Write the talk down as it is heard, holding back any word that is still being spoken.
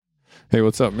Hey,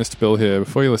 what's up? Mr. Bill here.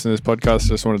 Before you listen to this podcast,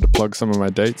 I just wanted to plug some of my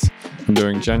dates. I'm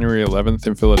doing January 11th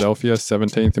in Philadelphia,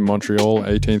 17th in Montreal,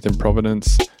 18th in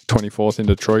Providence, 24th in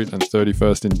Detroit, and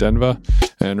 31st in Denver.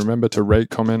 And remember to rate,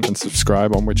 comment, and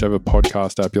subscribe on whichever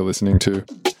podcast app you're listening to.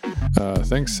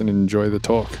 Thanks, and enjoy the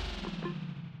talk.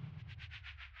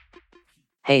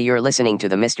 Hey, you're listening to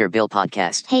the Mr. Bill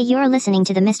podcast. Hey, you're listening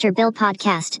to the Mr. Bill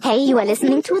podcast. Hey, you are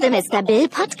listening to the Mr. Bill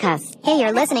podcast. Hey,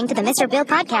 you're listening to the Mr. Bill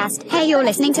podcast. Hey, you're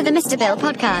listening to the Mr. Bill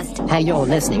podcast. Hey, you're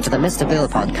listening to the Mr. Bill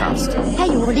podcast.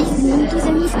 Hey, you're listening to the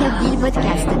Mr. Bill podcast.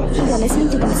 Hey, you're listening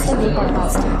to the Mr. Bill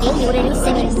podcast. Hey, you're listening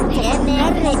to the Mr. Bill podcast.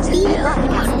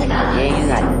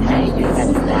 Hey, you're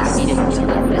listening to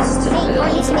the Mr. Hey, you're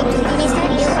listening to the Mr.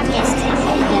 Bill podcast.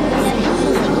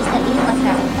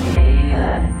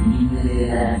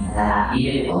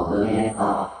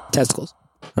 Testicles.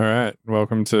 All right.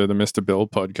 Welcome to the Mr. Bill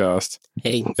podcast.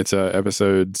 Hey, It's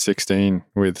episode 16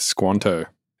 with Squnto.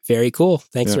 very cool.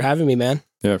 Thanks Yeah. for having me, man.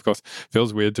 Yeah, of course.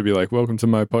 Feels weird to be like, welcome to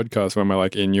my podcast when we're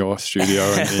like in your studio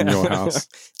and in your house.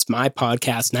 It's my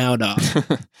podcast now, dog.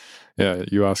 Yeah,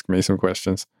 you ask me some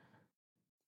questions.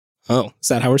 Oh, is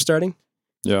that how we're starting?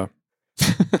 Yeah,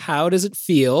 How does it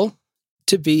feel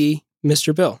to be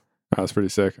Mr. Bill? that's pretty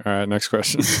sick. All right, next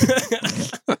question.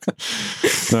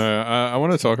 No, I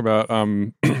want to talk about,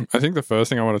 I think the first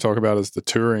thing I want to talk about is the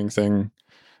touring thing,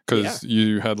 because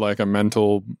you had like a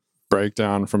mental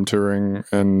breakdown from touring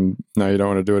and now you don't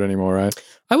want to do it anymore, right?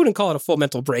 I wouldn't call it a full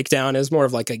mental breakdown. It's more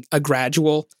of like a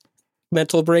gradual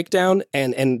mental breakdown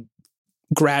and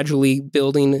gradually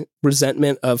building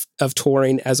resentment of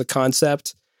touring as a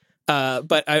concept.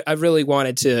 But I really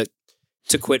wanted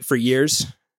to quit for years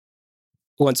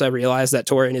once I realized that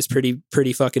touring is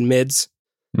pretty fucking mids.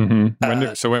 Mm-hmm.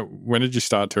 When did you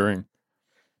start touring?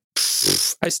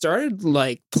 I started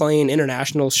like playing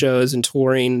international shows and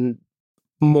touring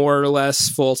more or less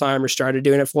full time, or started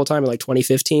doing it full time in like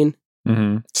 2015.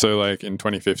 Mm-hmm. So like in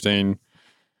 2015,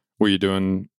 were you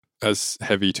doing as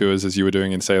heavy tours as you were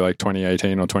doing in say like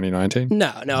 2018 or 2019?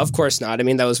 No, of course not. I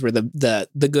mean, those were the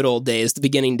good old days, the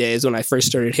beginning days when I first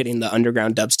started hitting the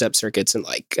underground dubstep circuits in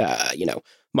like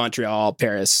Montreal,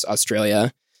 Paris,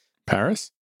 Australia.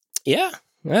 Paris? Yeah,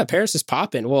 Paris is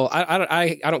popping. Well,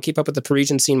 I don't keep up with the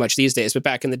Parisian scene much these days, but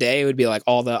back in the day, it would be like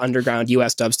all the underground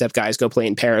US dubstep guys go play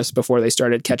in Paris before they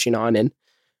started catching on in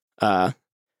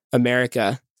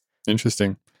America.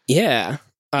 Interesting. Yeah.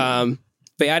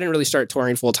 But yeah, I didn't really start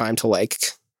touring full time till like,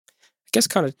 I guess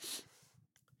kind of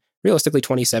realistically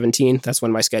 2017. That's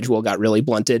when my schedule got really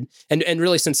blunted. And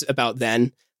really since about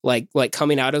then, like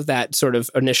coming out of that sort of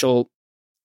initial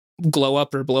glow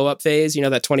up or blow up phase,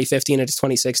 that 2015 into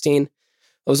 2016,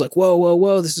 I was like,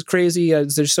 whoa, this is crazy.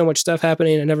 There's so much stuff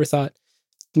happening. I never thought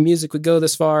the music would go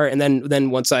this far. And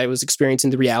then once I was experiencing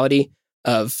the reality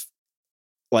of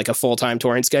like a full-time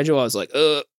touring schedule, I was like,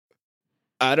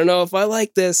 I don't know if I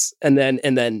like this. And then,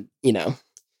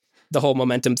 the whole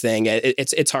momentum thing,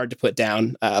 it's hard to put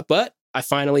down. But I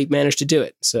finally managed to do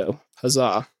it. So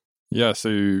huzzah. Yeah. So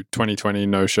 2020,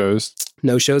 no shows.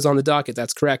 No shows on the docket.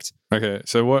 That's correct. Okay.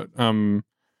 So what,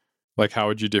 how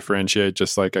would you differentiate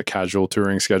just like a casual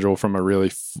touring schedule from a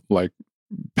really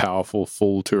powerful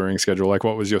full touring schedule? Like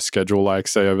what was your schedule like,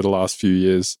 say over the last few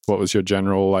years? What was your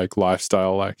general like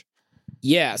lifestyle like?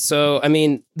 Yeah. So, I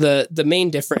mean, the main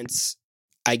difference,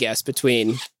 I guess,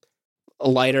 between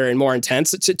lighter and more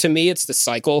intense, to me, it's the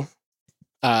cycle,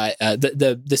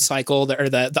 the cycle or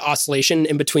the oscillation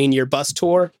in between your bus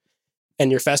tour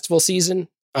and your festival season.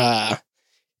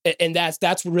 And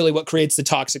that's really what creates the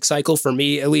toxic cycle for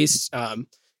me, at least.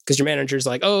 Because your manager's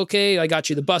like, oh, okay, I got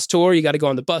you the bus tour. You got to go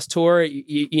on the bus tour.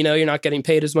 You're not getting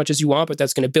paid as much as you want, but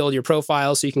that's going to build your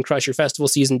profile so you can crush your festival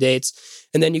season dates.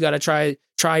 And then you got to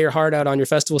try your heart out on your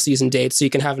festival season dates so you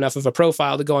can have enough of a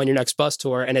profile to go on your next bus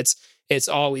tour. And it's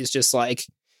always just like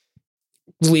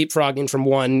leapfrogging from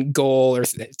one goal or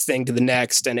thing to the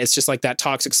next. And it's just like that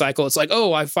toxic cycle. It's like,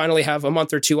 oh, I finally have a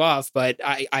month or two off, but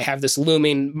I have this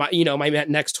looming, my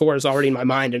next tour is already in my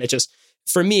mind. And it just,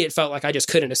 for me, it felt like I just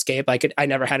couldn't escape. I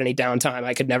never had any downtime.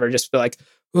 I could never just be like,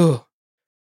 oh,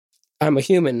 I'm a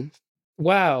human.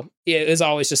 Wow. It was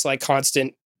always just like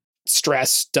constant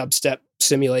stress, dubstep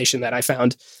simulation that I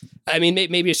found. I mean,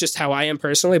 maybe it's just how I am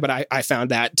personally, but I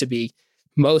found that to be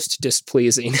most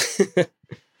displeasing.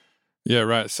 Yeah,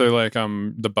 right. So like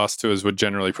the bus tours would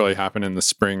generally probably happen in the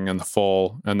spring and the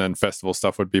fall, and then festival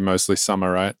stuff would be mostly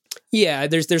summer, right? Yeah,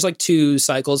 there's like two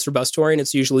cycles for bus touring.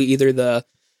 It's usually either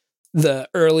the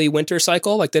early winter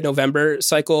cycle, like the November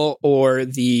cycle, or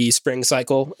the spring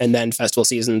cycle, and then festival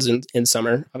seasons in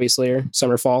summer, obviously, or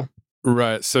summer, fall.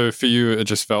 Right. So for you, it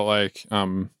just felt like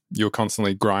you're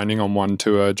constantly grinding on one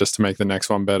tour just to make the next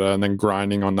one better, and then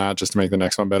grinding on that just to make the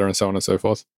next one better, and so on and so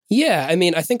forth. Yeah, I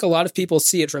mean, I think a lot of people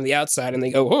see it from the outside and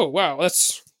they go, "Oh, wow,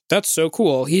 that's so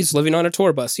cool. He's living on a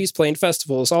tour bus. He's playing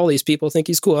festivals. All these people think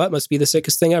he's cool. That must be the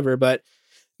sickest thing ever." But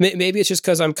maybe it's just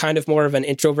because I'm kind of more of an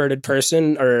introverted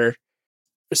person or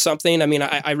something. I mean,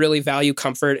 I really value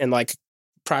comfort and like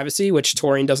privacy, which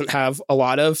touring doesn't have a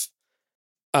lot of.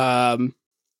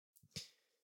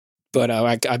 But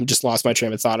I've just lost my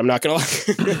train of thought. I'm not gonna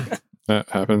lie. That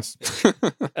happens.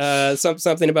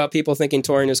 Something about people thinking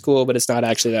touring is cool, but it's not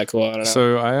actually that cool. I don't know.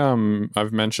 So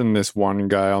I've mentioned this one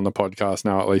guy on the podcast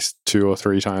now at least 2 or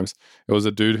 3 times. It was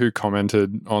a dude who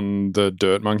commented on the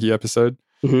Dirt Monkey episode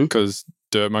because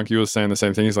Dirt Monkey was saying the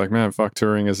same thing. He's like, "Man, fuck,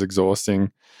 touring is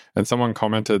exhausting." And someone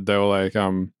commented, they were like,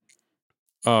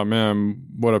 "Oh man,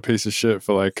 what a piece of shit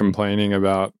for like complaining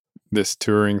about this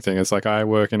touring thing. It's like I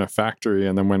work in a factory,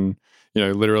 and then when, you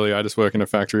know, literally I just work in a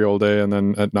factory all day, and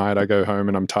then at night I go home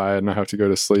and I'm tired and I have to go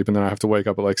to sleep, and then I have to wake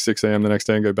up at like 6 a.m. the next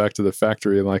day and go back to the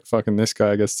factory, and like fucking this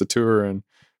guy gets to tour and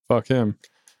fuck him."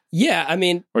 Yeah, I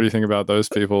mean, what do you think about those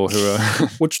people who are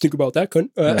what you think about that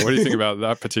cunt? Yeah, what do you think about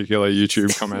that particular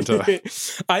YouTube commenter?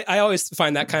 I always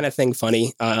find that kind of thing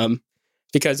funny.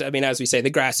 Because I mean, as we say, the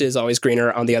grass is always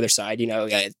greener on the other side. You know,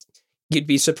 you'd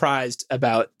be surprised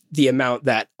about the amount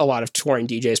that a lot of touring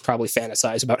DJs probably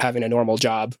fantasize about having a normal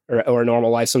job or a normal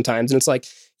life sometimes. And it's like,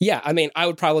 yeah, I mean, I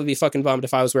would probably be fucking bummed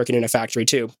if I was working in a factory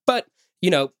too. But, you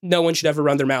know, no one should ever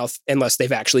run their mouth unless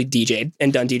they've actually DJ'd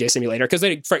and done DJ Simulator, because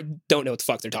they don't know what the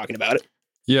fuck they're talking about.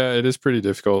 Yeah, it is pretty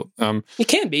difficult. It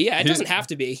can be. Yeah, it doesn't have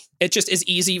to be. It just is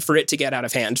easy for it to get out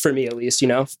of hand, for me at least, you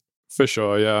know? For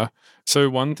sure, yeah. So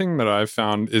one thing that I've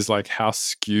found is like how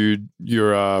skewed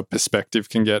your perspective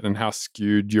can get, and how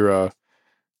skewed your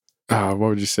what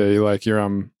would you say? Like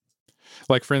your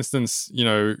like for instance, you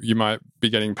know, you might be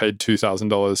getting paid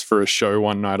 $2,000 for a show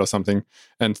one night or something,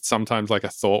 and sometimes like a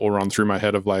thought will run through my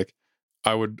head of like,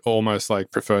 I would almost like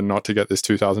prefer not to get this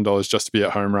 $2,000 just to be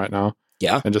at home right now.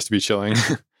 Yeah, and just to be chilling.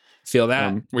 Feel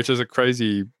that, which is a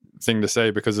crazy thing to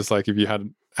say, because it's like if you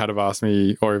had have asked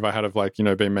me, or if I had have like, you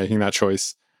know, been making that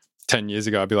choice 10 years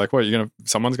ago, I'd be like, what,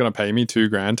 someone's gonna pay me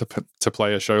 $2,000 to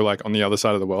play a show like on the other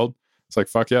side of the world? It's like,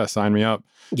 fuck yeah, sign me up.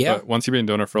 Yeah. But once you've been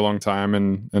doing it for a long time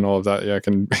and all of that, yeah, it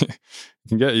can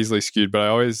get easily skewed. But I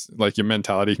always like your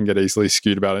mentality can get easily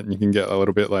skewed about it, and you can get a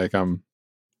little bit like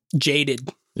jaded.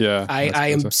 Yeah. I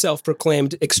am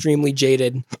self-proclaimed extremely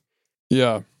jaded.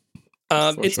 Yeah.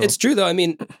 It's true though. I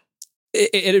mean,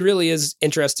 it really is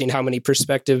interesting how many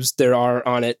perspectives there are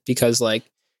on it, because like,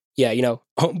 yeah, you know,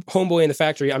 homeboy in the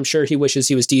factory, I'm sure he wishes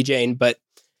he was DJing, but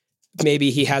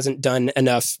maybe he hasn't done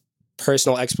enough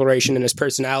personal exploration in his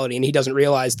personality, and he doesn't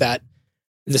realize that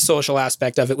the social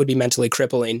aspect of it would be mentally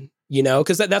crippling, you know,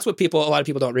 because that's what a lot of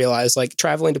people don't realize. Like,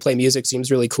 traveling to play music seems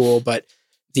really cool, but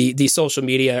the social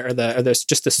media or the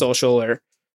just the social or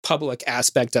public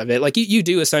aspect of it, like you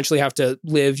do essentially have to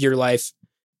live your life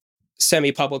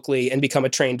semi-publicly and become a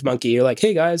trained monkey. You're like,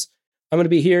 hey guys, I'm going to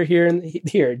be here, and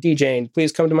here, DJing.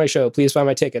 Please come to my show. Please buy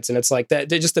my tickets. And it's like that.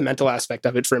 Just the mental aspect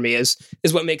of it for me is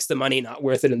what makes the money not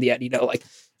worth it in the end. You know, like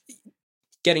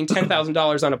getting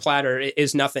 $10,000 on a platter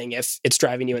is nothing if it's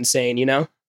driving you insane. You know?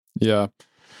 Yeah.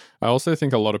 I also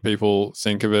think a lot of people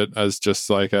think of it as just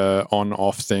like a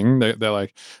on-off thing. They're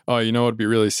like, oh, you know, it'd be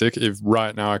really sick if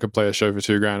right now I could play a show for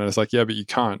 $2,000. And it's like, yeah, but you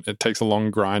can't. It takes a long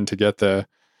grind to get there.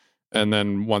 And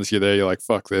then once you're there, you're like,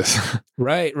 fuck this.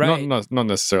 Right. Not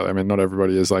necessarily. I mean, not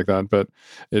everybody is like that, but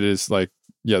it is like,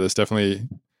 yeah, there's definitely,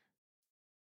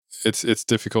 it's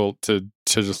difficult to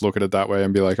just look at it that way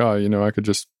and be like, oh, you know, I could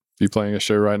just be playing a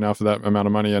show right now for that amount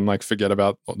of money and like forget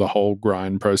about the whole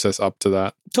grind process up to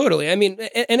that. Totally. I mean,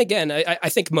 and again, I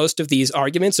think most of these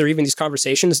arguments or even these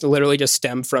conversations literally just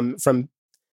stem from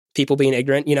people being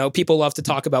ignorant. You know, people love to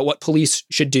talk about what police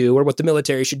should do or what the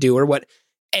military should do or what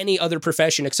any other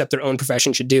profession except their own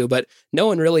profession should do, but no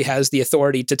one really has the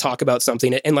authority to talk about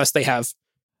something unless they have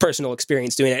personal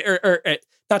experience doing it. Or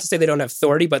not to say they don't have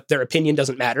authority, but their opinion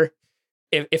doesn't matter.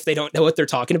 If they don't know what they're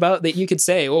talking about, that you could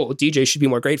say, oh, DJs should be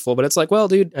more grateful. But it's like, well,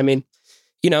 dude, I mean,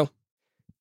 you know,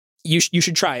 you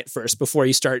should try it first before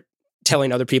you start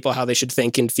telling other people how they should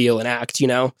think and feel and act, you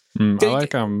know?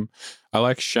 I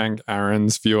like Shank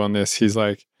Aaron's view on this. He's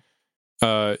like,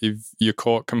 if you're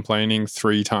caught complaining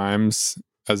 3 times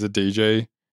as a DJ,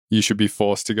 you should be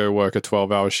forced to go work a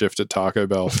 12-hour shift at Taco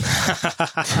Bell.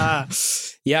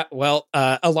 Yeah, well,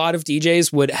 a lot of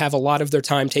DJs would have a lot of their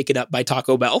time taken up by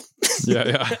Taco Bell.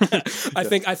 Yeah. I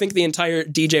think the entire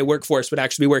DJ workforce would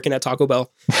actually be working at Taco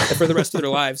Bell for the rest of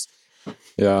their lives.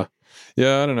 Yeah,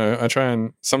 I don't know. I try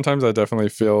and sometimes I definitely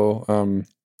feel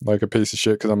like a piece of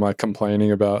shit because I'm like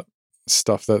complaining about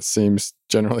stuff that seems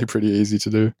generally pretty easy to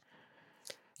do.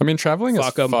 I mean, traveling is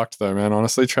Fuck 'em. fucked though, man.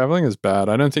 Honestly, traveling is bad.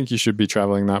 I don't think you should be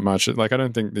traveling that much. Like, I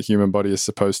don't think the human body is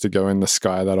supposed to go in the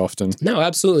sky that often. No,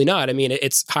 absolutely not. I mean,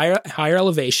 it's higher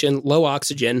elevation, low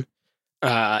oxygen,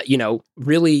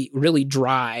 really, really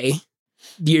dry.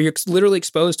 You're literally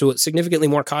exposed to significantly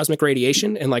more cosmic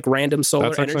radiation and like random solar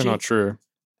That's actually energy. not true.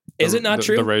 Is it not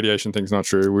true? The radiation thing's not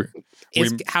true.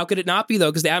 How could it not be though?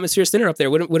 Because the atmosphere is thinner up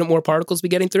there. Wouldn't more particles be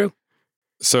getting through?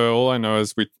 So all I know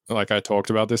is I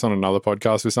talked about this on another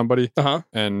podcast with somebody,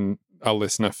 and a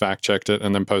listener fact checked it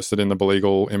and then posted in the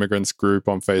Belegal Immigrants group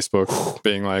on Facebook,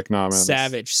 being like, "Nah, man,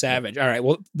 Savage. All right.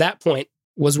 Well, that point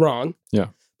was wrong. Yeah.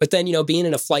 But then, being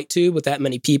in a flight tube with that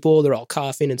many people, they're all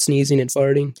coughing and sneezing and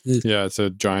farting. Ugh. Yeah, it's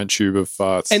a giant tube of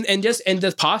farts. And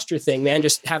the posture thing, man,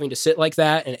 just having to sit like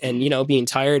that and being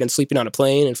tired and sleeping on a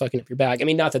plane and fucking up your back. I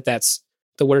mean, not that that's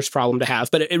the worst problem to have,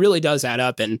 but it really does add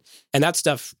up. And that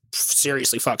stuff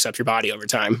seriously fucks up your body over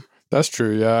time. That's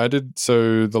true. Yeah, I did.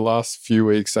 So the last few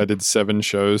weeks, I did 7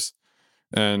 shows,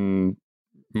 and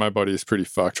my body is pretty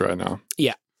fucked right now.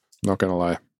 Yeah. Not going to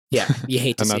lie. Yeah, you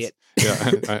hate to see it. Yeah,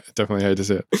 I definitely hate to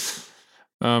see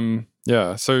it.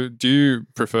 Yeah. So do you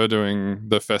prefer doing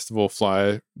the festival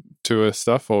fly tour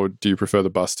stuff, or do you prefer the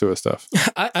bus tour stuff?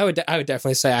 I would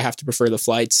definitely say I have to prefer the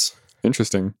flights.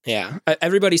 Interesting. Yeah.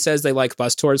 Everybody says they like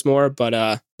bus tours more,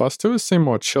 but bus tours seem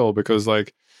more chill because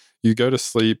like you go to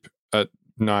sleep at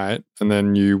night and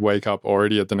then you wake up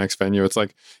already at the next venue. It's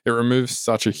like it removes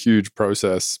such a huge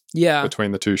process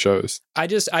between the two shows. I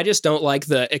just don't like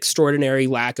the extraordinary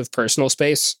lack of personal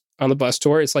space on the bus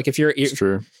tour. It's like if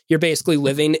you're basically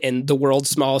living in the world's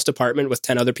smallest apartment with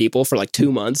 10 other people for like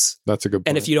 2 months. That's a good point.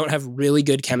 And if you don't have really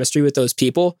good chemistry with those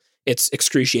people, it's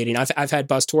excruciating. I've had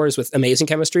bus tours with amazing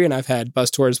chemistry, and I've had bus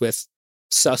tours with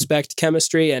suspect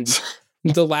chemistry, and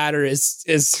the latter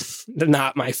is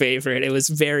not my favorite. It was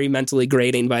very mentally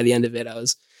grating by the end of it. I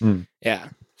was, yeah.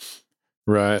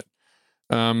 Right.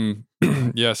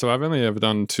 Yeah, so I've only ever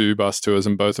done 2 bus tours,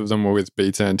 and both of them were with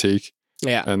Beats Antique.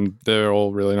 Yeah. And they're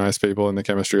all really nice people, and the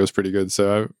chemistry was pretty good.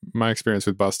 So my experience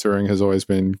with bus touring has always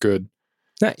been good.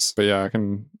 Nice. But yeah,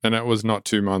 and it was not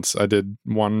 2 months. I did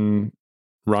one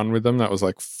run with them that was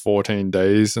like 14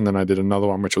 days, and then I did another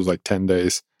one which was like 10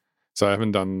 days. So I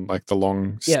haven't done like the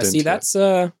long stint. Yeah, see, that's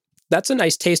a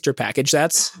nice taster package.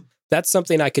 That's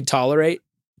something I could tolerate.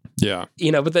 Yeah.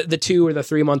 But the 2 or the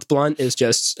 3 month blunt is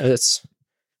just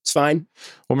it's fine.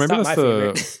 Well, maybe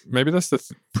that's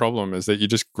the problem is that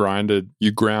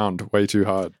you ground way too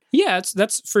hard. Yeah,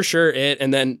 that's for sure it.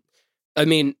 And then, I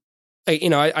mean,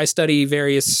 I study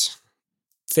various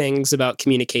things about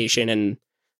communication and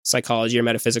psychology or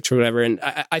metaphysics or whatever. And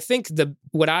I think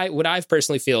what I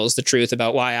personally feel is the truth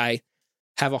about why I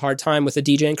have a hard time with a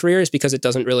DJing career is because it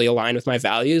doesn't really align with my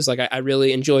values. Like I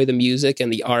really enjoy the music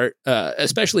and the art,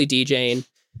 especially DJing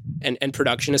and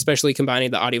production, especially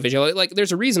combining the audiovisual. Like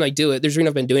there's a reason I do it. There's a reason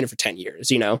I've been doing it for 10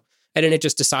 years, I didn't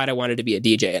just decide I wanted to be a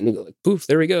DJ and go like, poof,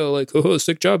 there we go. Like, oh,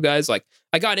 sick job, guys. Like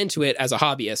I got into it as a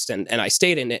hobbyist and I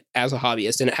stayed in it as a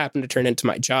hobbyist, and it happened to turn into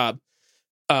my job.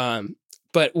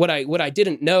 But what I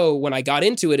didn't know when I got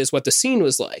into it is what the scene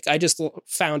was like. I just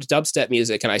found dubstep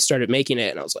music and I started making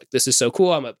it, and I was like, this is so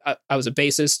cool. I was a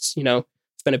bassist, I've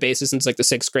been a bassist since like the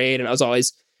 6th grade, and I was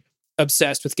always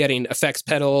obsessed with getting effects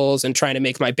pedals and trying to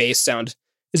make my bass sound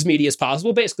as meaty as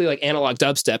possible, basically like analog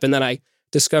dubstep. And then I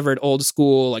discovered old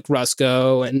school like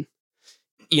Rusko and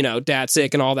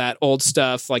Datsik and all that old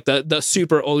stuff, like the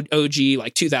super OG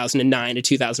like 2009 to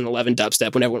 2011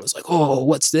 dubstep, when everyone was like, oh,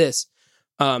 what's this?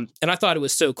 And I thought it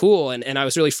was so cool. And I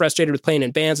was really frustrated with playing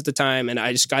in bands at the time. And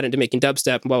I just got into making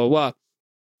dubstep and blah, blah,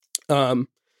 blah.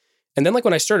 And then like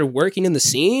when I started working in the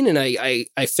scene and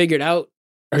I figured out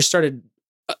or started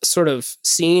sort of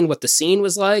seeing what the scene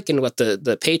was like and what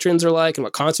the patrons are like and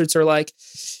what concerts are like,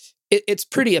 it's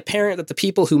pretty apparent that the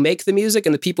people who make the music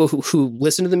and the people who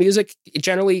listen to the music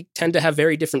generally tend to have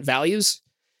very different values.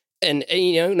 And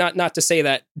not to say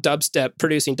that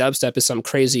producing dubstep is some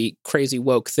crazy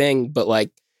woke thing, but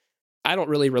like, I don't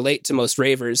really relate to most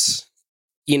ravers.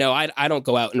 I don't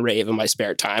go out and rave in my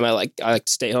spare time. I like to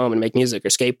stay home and make music or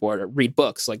skateboard or read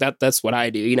books. Like that's what I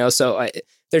do, so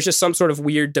there's just some sort of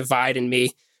weird divide in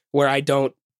me where I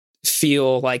don't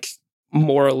feel like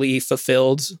morally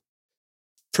fulfilled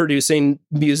producing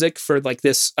music for like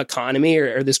this economy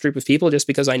or this group of people, just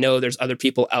because I know there's other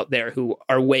people out there who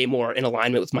are way more in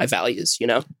alignment with my values,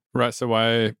 Right. So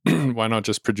why not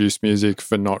just produce music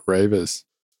for not ravers?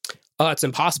 It's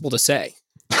impossible to say.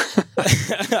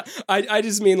 I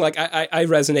just mean like I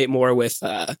resonate more with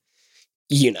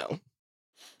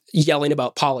yelling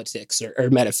about politics or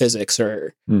metaphysics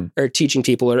or Mm. or teaching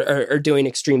people or doing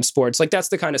extreme sports. Like that's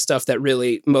the kind of stuff that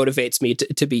really motivates me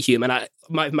to be human.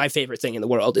 My favorite thing in the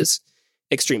world is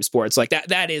extreme sports. Like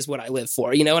that is what I live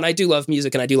for, you know, and I do love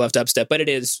music and I do love dubstep, but it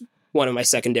is one of my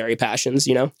secondary passions,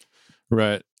 you know?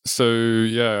 Right. So,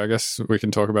 yeah, I guess we can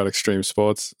talk about extreme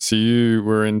sports. So you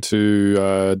were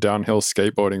into downhill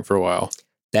skateboarding for a while.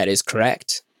 That is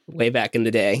correct. Way back in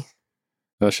the day.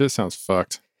 That shit sounds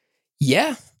fucked.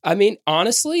 Yeah. I mean,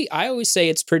 honestly, I always say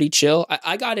it's pretty chill.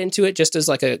 I got into it just as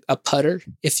like a putter,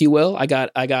 if you will. I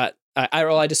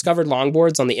discovered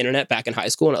longboards on the internet back in high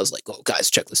school, and I was like, "Oh, guys,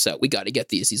 check this out. We got to get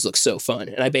these. These look so fun."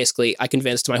 And I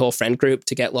convinced my whole friend group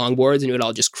to get longboards, and we would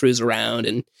all just cruise around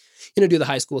and, you know, do the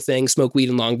high school thing, smoke weed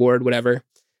and longboard, whatever.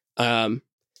 And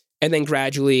then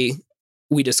gradually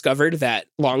we discovered that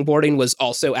longboarding was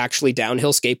also actually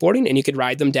downhill skateboarding, and you could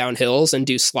ride them down hills and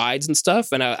do slides and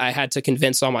stuff. And I had to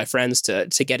convince all my friends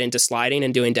to get into sliding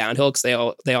and doing downhill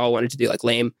because they all wanted to do like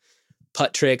lame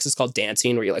putt tricks. It's called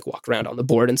dancing, where you like walk around on the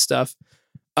board and stuff.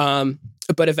 But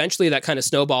eventually that kind of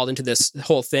snowballed into this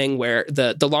whole thing where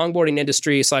the longboarding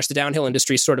industry / the downhill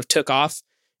industry sort of took off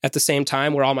at the same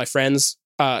time, where all my friends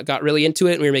got really into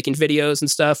it, and we were making videos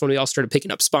and stuff, and we all started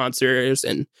picking up sponsors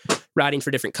and riding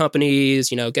for different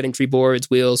companies, you know, getting free boards,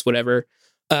 wheels, whatever.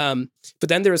 But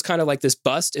then there was kind of like this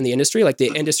bust in the industry. Like the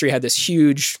industry had this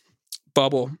huge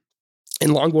bubble,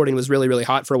 and longboarding was really, really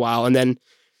hot for a while. And then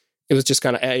it was just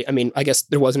kind of, I mean, I guess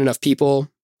there wasn't enough people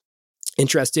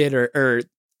interested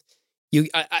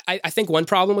I think one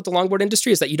problem with the longboard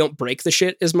industry is that you don't break the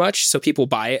shit as much. So people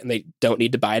buy it and they don't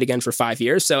need to buy it again for 5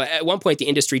 years. So at one point the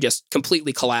industry just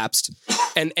completely collapsed.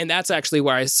 And that's actually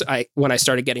where when I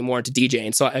started getting more into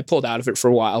DJing. So I pulled out of it for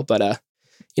a while, but,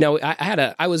 you know,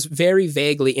 I was very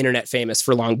vaguely internet famous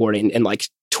for longboarding in like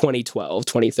 2012,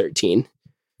 2013.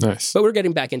 Nice. But we're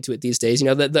getting back into it these days. You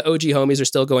know, the OG homies are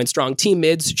still going strong. Team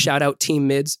Mids, shout out Team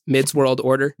Mids World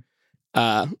Order.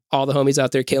 All the homies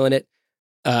out there killing it.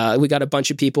 We got a bunch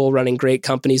of people running great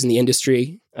companies in the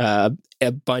industry, a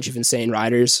bunch of insane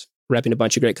riders repping a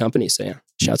bunch of great companies. So yeah,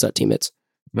 shouts out Team Mids.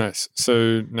 Nice.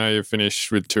 So now you're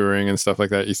finished with touring and stuff like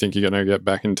that. You think you're going to get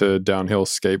back into downhill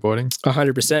skateboarding?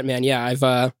 100%, man. Yeah,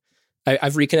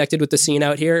 I've reconnected with the scene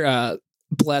out here.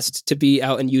 Blessed to be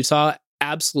out in Utah.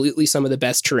 Absolutely some of the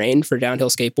best terrain for downhill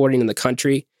skateboarding in the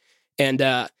country. And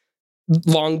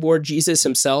longboard Jesus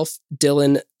himself,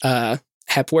 Dylan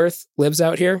Hepworth, lives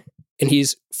out here. And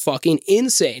he's fucking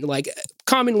insane. Like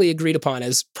commonly agreed upon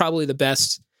as probably the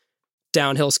best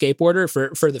downhill skateboarder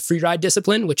for the freeride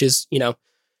discipline, which is, you know,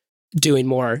 doing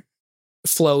more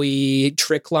flowy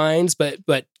trick lines, but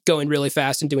going really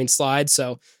fast and doing slides.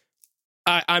 So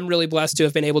I'm really blessed to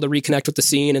have been able to reconnect with the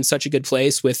scene in such a good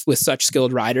place with such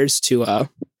skilled riders to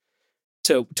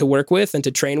work with and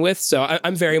to train with. So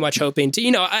I'm very much hoping to,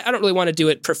 you know, I don't really want to do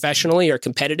it professionally or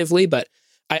competitively, but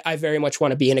I very much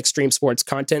want to be an extreme sports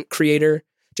content creator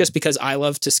just because I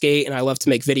love to skate and I love to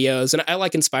make videos and I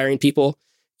like inspiring people,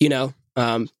 you know.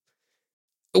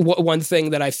 One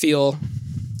thing that I feel,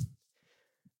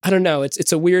 I don't know,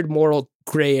 it's a weird moral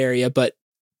gray area, but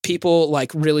people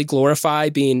like really glorify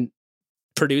being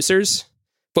producers,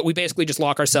 but we basically just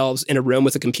lock ourselves in a room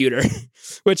with a computer,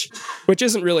 which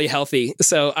isn't really healthy.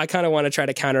 So I kind of want to try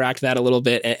to counteract that a little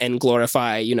bit and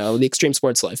glorify, you know, the extreme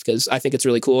sports life, because I think it's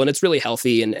really cool and it's really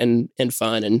healthy and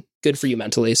fun and good for you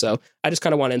mentally. So I just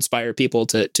kind of want to inspire people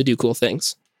to do cool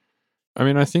things. I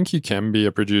mean, I think you can be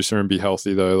a producer and be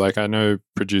healthy though. Like I know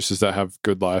producers that have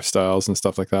good lifestyles and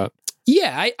stuff like that.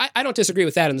 Yeah, I don't disagree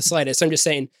with that in the slightest. I'm just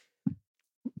saying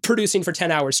producing for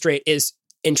 10 hours straight is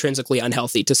intrinsically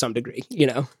unhealthy to some degree, you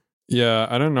know? Yeah,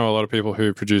 I don't know a lot of people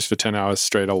who produce for 10 hours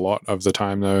straight a lot of the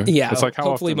time though. Yeah, it's like how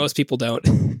hopefully often, most people don't.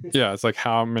 Yeah, it's like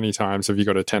how many times have you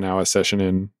got a 10-hour session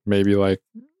in? Maybe like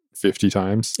 50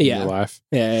 times in your life.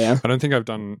 Yeah. I don't think I've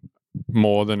done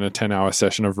more than a 10-hour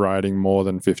session of riding more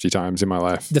than 50 times in my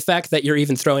life. The fact that you're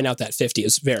even throwing out that 50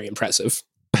 is very impressive.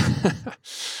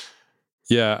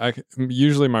 Yeah,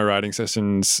 usually my riding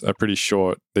sessions are pretty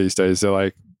short these days.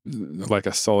 They're like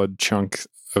a solid chunk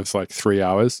of like 3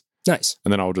 hours. Nice.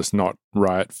 And then I'll just not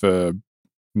write for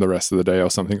the rest of the day or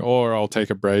something. Or I'll take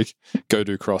a break, go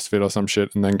do CrossFit or some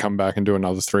shit, and then come back and do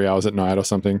another 3 hours at night or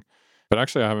something. But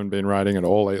actually I haven't been riding at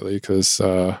all lately because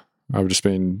I've just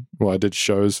been, I did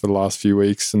shows for the last few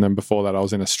weeks. And then before that I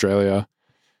was in Australia.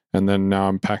 And then now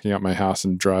I'm packing up my house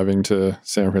and driving to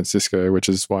San Francisco, which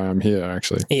is why I'm here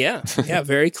actually. Yeah,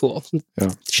 very cool.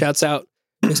 Yeah. Shouts out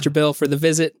Mr. Bill for the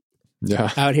visit.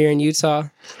 Yeah. out here in Utah.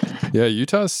 Yeah,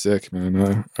 Utah's sick,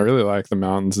 man. I really like the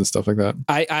mountains and stuff like that.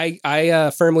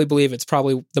 I firmly believe it's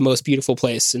probably the most beautiful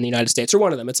place in the United States, or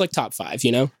one of them. It's like top 5,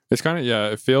 you know? It's kind of, yeah,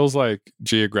 it feels like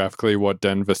geographically what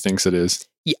Denver thinks it is.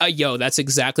 Yo, that's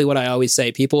exactly what I always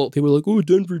say. People are like, oh,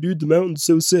 Denver, dude, the mountain's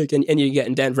so sick. And you get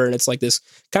in Denver and it's like this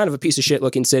kind of a piece of shit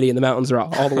looking city and the mountains are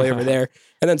all the way over there.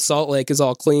 And then Salt Lake is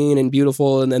all clean and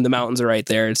beautiful and then the mountains are right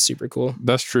there. It's super cool.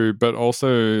 That's true. But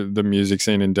also the music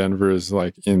scene in Denver is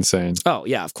like insane. Oh,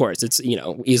 yeah, of course. It's,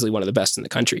 easily one of the best in the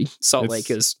country. Salt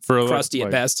Lake is crusty at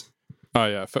best. Oh,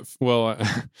 yeah. Well,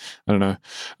 I don't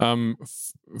know.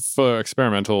 For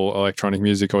experimental electronic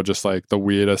music or just like the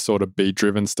weirder sort of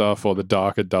beat-driven stuff or the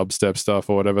darker dubstep stuff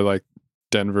or whatever, like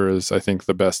Denver is, I think,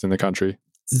 the best in the country.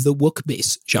 The wook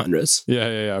bass genres.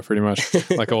 Yeah, pretty much.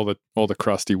 Like all the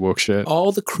crusty wook shit.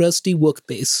 All the crusty wook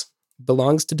bass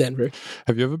belongs to Denver.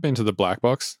 Have you ever been to the Black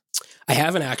Box? I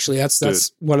haven't actually.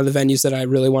 That's one of the venues that I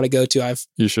really want to go to. I've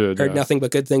heard nothing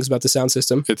but good things about the sound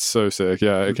system. It's so sick.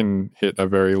 Yeah, it can hit a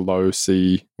very low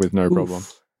C with no problem.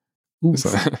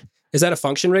 So, is that a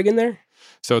function rig in there?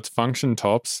 So it's function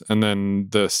tops, and then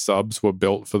the subs were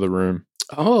built for the room.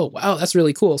 Oh, wow. That's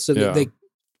really cool. So they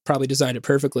probably designed it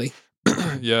perfectly.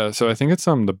 Yeah, so I think it's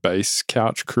the bass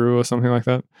couch crew or something like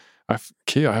that. I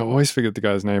always forget the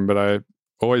guy's name, but I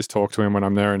always talk to him when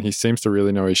I'm there, and he seems to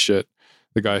really know his shit.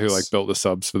 The guy who like built the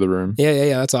subs for the room.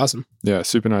 Yeah. That's awesome. Yeah,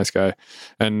 super nice guy.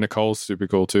 And Nicole's super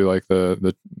cool too. Like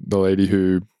the lady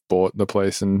who bought the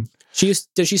place, and does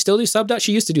she still do Subdot?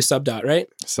 She used to do Subdot, right?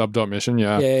 Subdot Mission,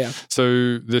 yeah. Yeah.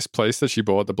 So this place that she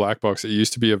bought, the Black Box, it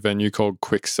used to be a venue called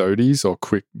Quixotes or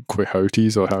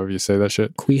Quixotes or however you say that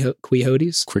shit.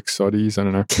 Quixotes? Quixotes, I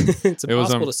don't know. It's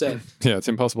impossible to say. Yeah, it's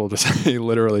impossible to say,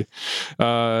 literally.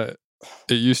 It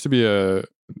used to be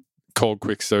called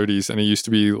Quixotes, and it used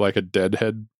to be like a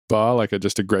Deadhead bar, like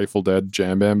just a Grateful Dead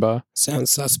jam band bar. Sounds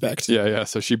suspect. Yeah.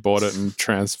 So she bought it and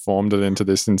transformed it into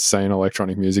this insane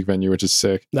electronic music venue, which is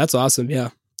sick. That's awesome.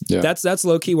 Yeah. That's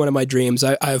low key one of my dreams.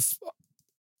 I've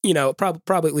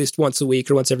probably at least once a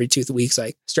week or once every 2 weeks,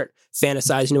 I start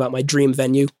fantasizing about my dream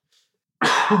venue.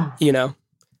 I'm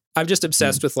just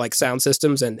obsessed with like sound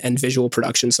systems and visual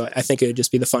production. So I think it would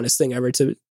just be the funnest thing ever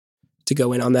to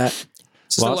go in on that.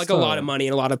 It's still like a lot of money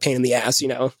and a lot of pain in the ass,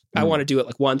 I want to do it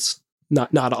like once,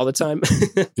 not all the time.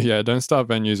 Yeah, don't start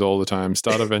venues all the time.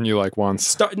 Start a venue like once.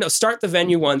 Start the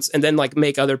venue once and then like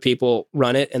make other people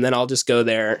run it, and then I'll just go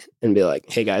there and be like,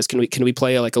 "Hey guys, can we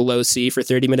play like a low C for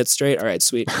 30 minutes straight?" All right,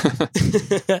 sweet.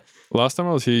 Last time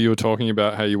I was here, you were talking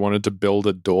about how you wanted to build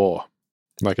a DAW,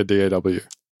 like a DAW.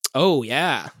 Oh,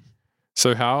 yeah.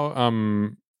 So how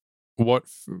what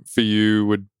for you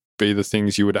would be the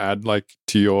things you would add like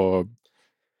to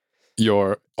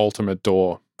your ultimate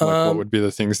DAW? Like what would be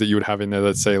the things that you would have in there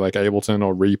that say like Ableton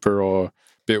or Reaper or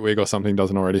Bitwig or something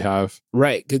doesn't already have?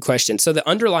 Right. Good question. So the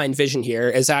underlying vision here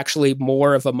is actually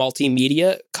more of a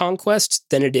multimedia conquest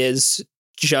than it is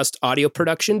just audio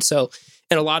production. So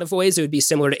in a lot of ways, it would be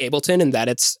similar to Ableton in that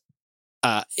it's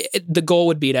the goal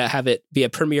would be to have it be a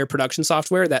premier production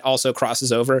software that also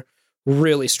crosses over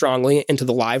really strongly into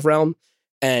the live realm.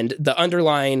 And the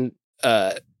underlying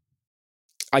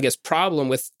problem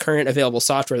with current available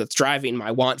software that's driving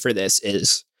my want for this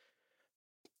is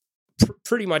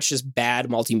pretty much just bad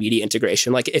multimedia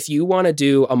integration. Like if you want to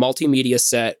do a multimedia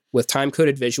set with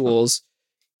time-coded visuals,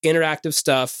 interactive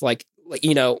stuff, like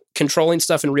controlling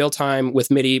stuff in real time with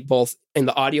MIDI, both in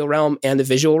the audio realm and the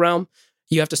visual realm,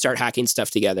 you have to start hacking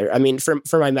stuff together. I mean, for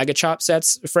my Mega Chop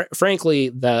sets, frankly,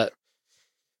 the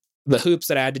hoops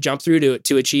that I had to jump through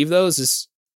to achieve those is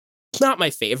not my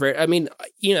favorite. I mean,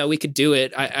 we could do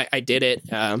it. I did it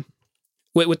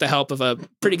with the help of a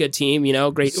pretty good team,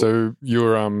 great. So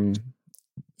you're,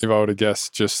 if I were to guess,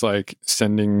 just like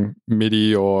sending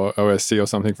MIDI or OSC or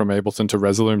something from Ableton to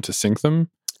Resolume to sync them?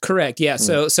 Correct. Yeah.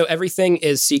 So everything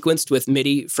is sequenced with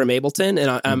MIDI from Ableton,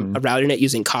 and I'm routing it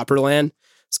using Copperland.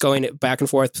 It's going back and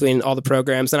forth between all the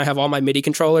programs. Then I have all my MIDI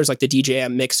controllers, like the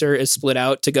DJM mixer is split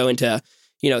out to go into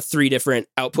 3 different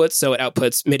outputs. So it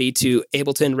outputs MIDI to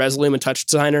Ableton, Resolume, and Touch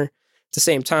Designer at the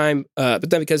same time. But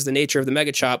then because of the nature of the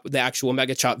Mega Chop, the actual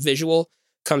Mega Chop visual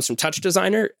comes from Touch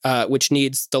Designer, which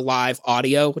needs the live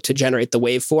audio to generate the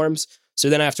waveforms. So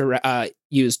then I have to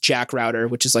use Jack Router,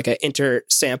 which is like an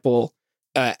inter-sample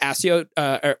ASIO.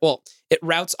 It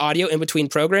routes audio in between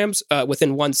programs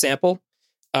within one sample.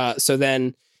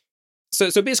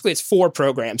 So basically it's 4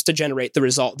 programs to generate the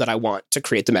result that I want to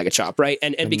create the Mega Chop, right?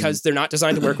 And because they're not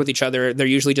designed to work with each other, they're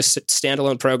usually just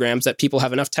standalone programs that people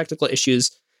have enough technical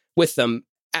issues with them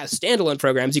as standalone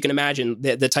programs. You can imagine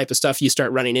the type of stuff you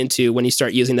start running into when you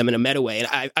start using them in a meta way.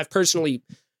 And I've personally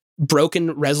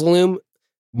broken Resolume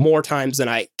more times than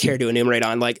I care to enumerate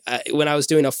on. Like when I was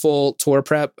doing a full tour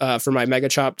prep for my Mega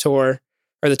Chop tour,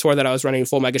 or the tour that I was running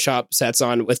full Mega Chop sets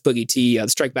on with Boogie T, the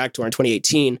Strike Back tour in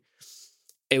 2018,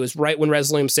 it was right when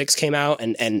Resolume 6 came out,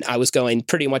 and I was going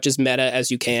pretty much as meta as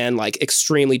you can, like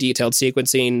extremely detailed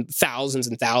sequencing, thousands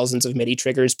and thousands of MIDI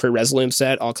triggers per Resolume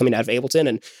set, all coming out of Ableton,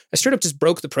 and I straight up just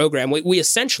broke the program. We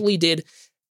essentially did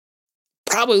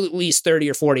probably at least 30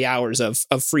 or 40 hours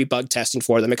of free bug testing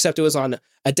for them, except it was on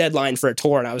a deadline for a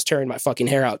tour and I was tearing my fucking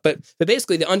hair out. But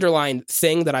basically the underlying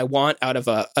thing that I want out of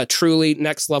a truly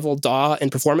next level DAW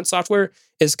and performance software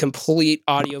is complete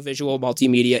audio-visual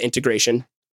multimedia integration.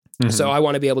 Mm-hmm. So I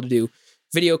want to be able to do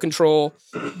video control,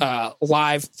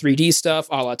 live 3D stuff,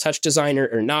 a la Touch Designer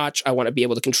or Notch. I want to be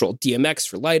able to control DMX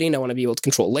for lighting. I want to be able to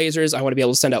control lasers. I want to be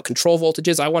able to send out control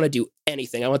voltages. I want to do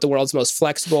anything. I want the world's most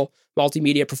flexible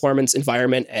multimedia performance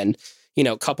environment, and, you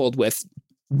know, coupled with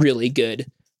really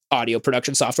good audio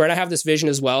production software. And I have this vision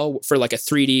as well for like a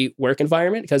 3D work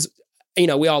environment, because, you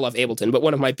know, we all love Ableton, but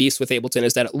one of my beasts with Ableton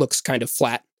is that it looks kind of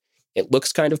flat. It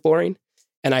looks kind of boring.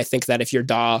 And I think that if your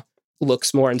DAW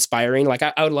looks more inspiring, like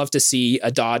I would love to see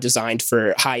a DAW designed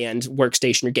for high-end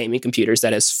workstation or gaming computers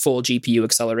that has full GPU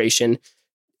acceleration,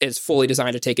 is fully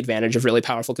designed to take advantage of really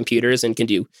powerful computers, and can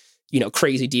do, you know,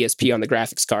 crazy DSP on the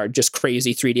graphics card, just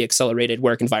crazy 3D accelerated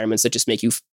work environments that just make you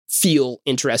feel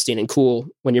interesting and cool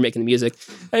when you're making the music.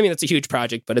 I mean, it's a huge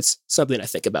project, but it's something I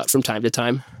think about from time to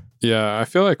time. Yeah, I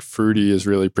feel like Fruity is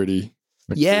really pretty.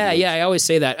 Yeah, I always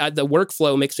say that. The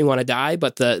workflow makes me want to die,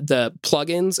 but the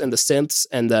plugins and the synths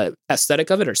and the aesthetic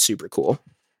of it are super cool.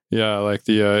 Yeah, like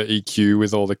the EQ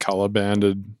with all the color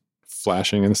banded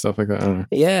flashing and stuff like that. I don't know.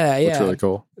 Yeah. It's really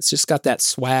cool. It's just got that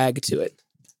swag to it.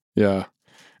 Yeah.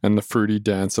 And the Fruity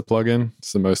Dancer plugin.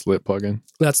 It's the most lit plugin.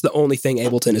 That's the only thing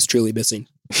Ableton is truly missing.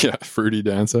 Yeah, Fruity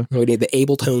Dancer. We need the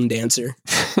Abletone Dancer.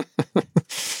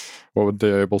 What would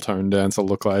the Abletone Dancer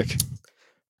look like?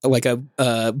 Like a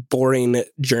boring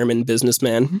German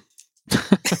businessman.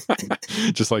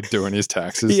 Just like doing his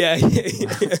taxes. Yeah.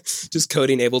 Just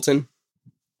coding Ableton.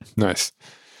 Nice.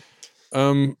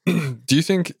 Do you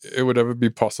think it would ever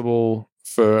be possible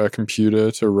for a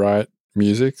computer to write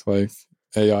music, like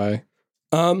AI?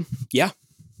 Yeah.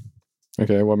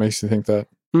 Okay, what makes you think that?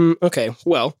 Okay,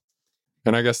 well.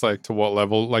 And I guess, like, to what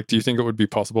level? Like, do you think it would be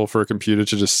possible for a computer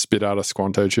to just spit out a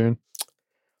Squnto tune?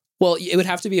 Well, it would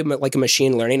have to be like a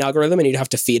machine learning algorithm, and you'd have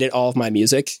to feed it all of my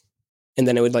music, and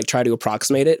then it would like try to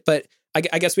approximate it. But I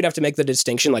guess we'd have to make the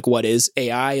distinction, like, what is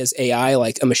AI? Is AI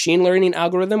like a machine learning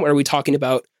algorithm, or are we talking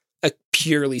about a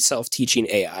purely self-teaching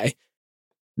AI?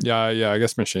 Yeah, I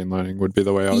guess machine learning would be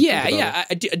the way I would think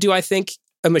about it. Do I think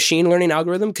a machine learning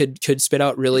algorithm could spit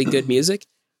out really good music?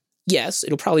 Yes,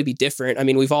 it'll probably be different. I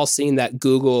mean, we've all seen that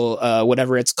Google,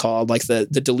 whatever it's called, like the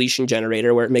deletion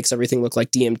generator, where it makes everything look like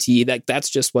DMT. That's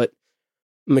just what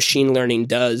machine learning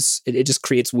does. It just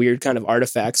creates weird kind of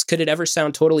artifacts. Could it ever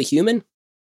sound totally human?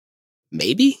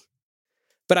 Maybe.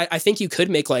 But I think you could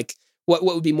make like, what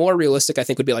would be more realistic, I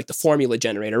think, would be like the formula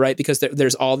generator, right? Because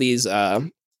there's all these,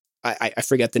 I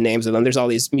forget the names of them. There's all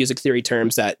these music theory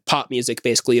terms that pop music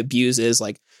basically abuses,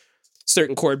 like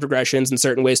certain chord progressions and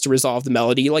certain ways to resolve the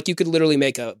melody. Like you could literally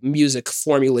make a music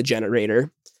formula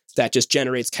generator that just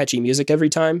generates catchy music every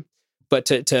time. But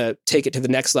to take it to the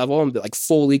next level and be like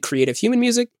fully creative human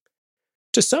music,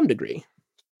 to some degree.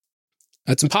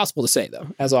 That's impossible to say, though,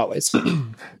 as always.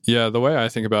 Yeah, the way I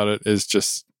think about it is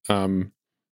just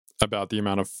about the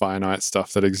amount of finite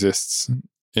stuff that exists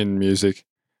in music.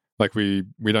 Like we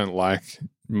don't like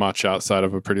much outside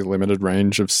of a pretty limited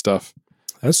range of stuff.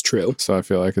 That's true. So I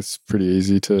feel like it's pretty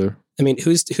easy to... I mean,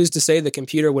 who's to say the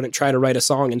computer wouldn't try to write a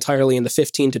song entirely in the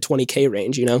 15 to 20K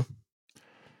range, you know?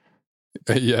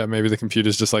 Yeah, maybe the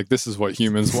computer's just like, this is what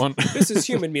humans want. This is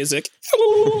human music.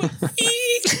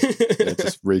 It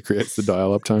just recreates the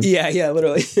dial-up tone. Yeah,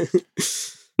 literally.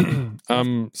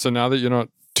 So now that you're not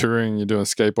touring, you're doing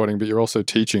skateboarding, but you're also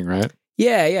teaching, right?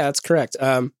 Yeah, that's correct.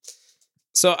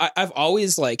 So I've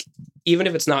always, like, even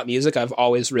if it's not music, I've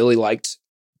always really liked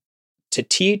to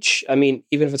teach. I mean,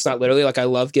 even if it's not literally, like, I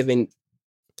love giving...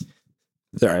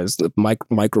 Sorry, it's the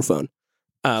microphone.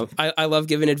 I love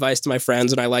giving advice to my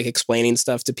friends, and I like explaining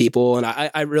stuff to people, and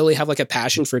I really have like a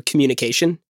passion for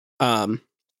communication. And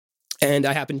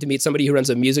I happened to meet somebody who runs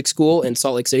a music school in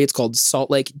Salt Lake City. It's called Salt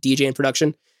Lake DJ and Production.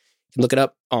 You can look it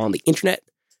up on the internet.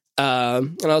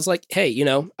 And I was like, hey, you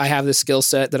know, I have this skill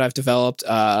set that I've developed.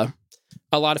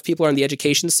 A lot of people are in the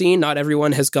education scene. Not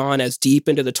everyone has gone as deep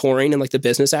into the touring and like the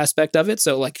business aspect of it.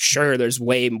 So like, sure, there's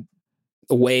way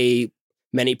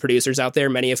many producers out there,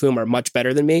 many of whom are much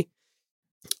better than me.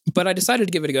 But I decided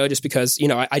to give it a go just because,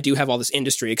 I do have all this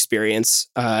industry experience,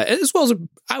 as well as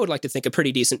I would like to think a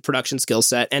pretty decent production skill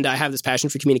set. And I have this passion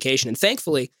for communication. And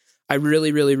thankfully, I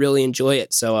really, really, really enjoy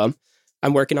it. So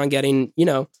I'm working on getting,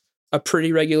 a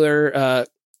pretty regular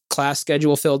class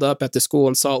schedule filled up at the school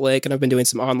in Salt Lake. And I've been doing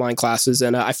some online classes.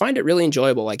 And I find it really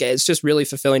enjoyable. Like, it's just really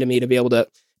fulfilling to me to be able to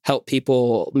help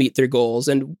people meet their goals.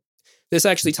 And this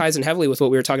actually ties in heavily with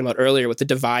what we were talking about earlier with the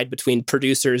divide between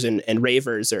producers and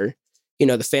ravers, or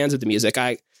the fans of the music.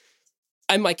 I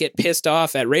might get pissed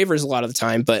off at ravers a lot of the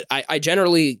time, but I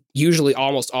generally, usually,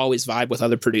 almost always vibe with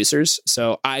other producers.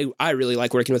 So I really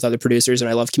like working with other producers, and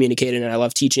I love communicating, and I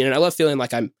love teaching, and I love feeling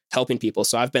like I'm helping people.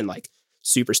 So I've been like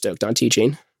super stoked on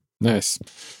teaching. Nice.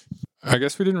 I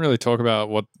guess we didn't really talk about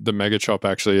what the Mega Chop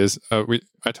actually is.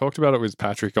 I talked about it with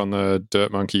Patrick on the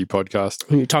Dirt Monkey podcast.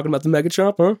 You're talking about the Mega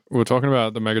Chop, huh? We're talking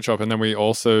about the Mega Chop, and then we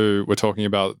also were talking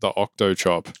about the Octo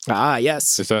Chop. Ah,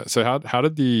 yes. Is that so? How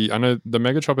did I know the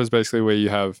Mega Chop is basically where you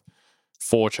have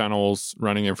 4 channels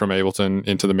running in from Ableton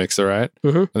into the mixer, right?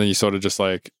 Mm-hmm. And then you sort of just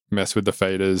like mess with the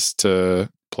faders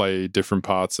to play different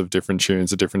parts of different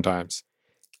tunes at different times.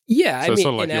 Yeah, so I mean,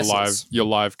 sort of like you're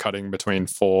live cutting between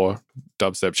 4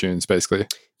 dubstep tunes, basically.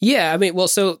 Yeah, I mean, well,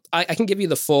 so I can give you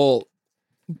the full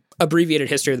abbreviated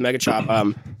history of the Mega Chop.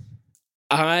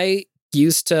 I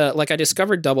used to, I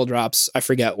discovered double drops, I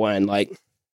forget when,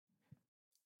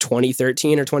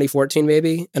 2013 or 2014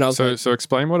 maybe. And I was so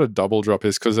explain what a double drop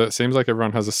is, because it seems like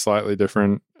everyone has a slightly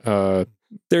different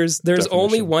there's definition.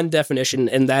 only one definition,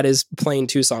 and that is playing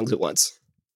 2 songs at once.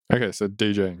 Okay, so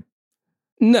DJing.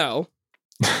 No.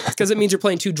 Because it means you're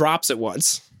playing 2 drops at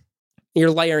once. You're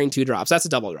layering 2 drops. That's a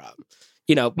double drop.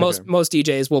 Most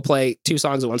DJs will play 2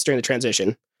 songs at once during the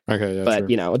transition. Okay, yeah. But,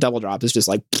 true. A double drop is just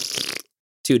like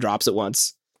 2 drops at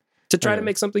once to try to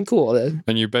make something cool.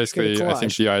 And you basically, I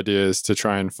think the idea is to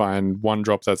try and find one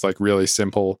drop that's like really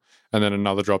simple, and then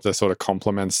another drop that sort of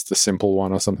complements the simple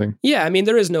one or something. Yeah, I mean,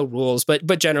 there is no rules, but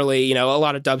generally, a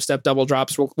lot of dubstep double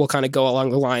drops will kind of go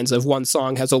along the lines of one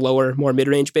song has a lower, more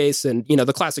mid-range bass, and,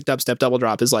 the classic dubstep double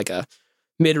drop is like a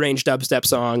mid-range dubstep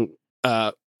song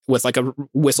with like a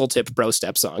whistle tip bro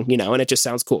step song, and it just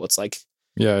sounds cool. It's like...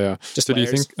 Yeah. Just so layers.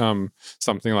 Do you think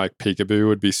something like Peekaboo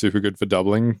would be super good for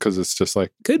doubling, because it's just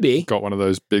like... Could be. Got one of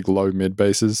those big low mid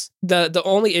basses? The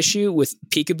only issue with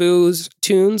Peekaboo's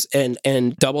tunes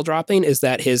and double dropping is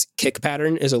that his kick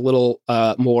pattern is a little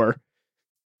more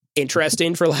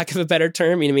interesting, for lack of a better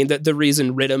term. I mean, the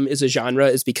reason rhythm is a genre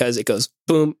is because it goes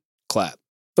boom, clap,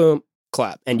 boom,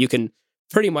 clap. And you can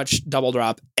pretty much double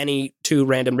drop any 2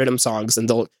 random rhythm songs, and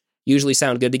they'll usually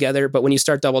sound good together. But when you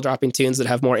start double dropping tunes that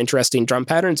have more interesting drum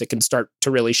patterns, it can start to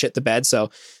really shit the bed.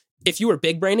 So if you were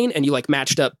big braining and you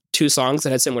matched up 2 songs that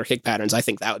had similar kick patterns, I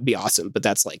think that would be awesome. But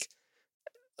that's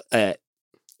a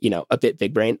bit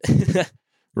big brain.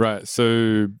 Right.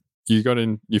 So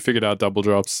you figured out double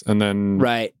drops, and then...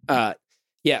 Right.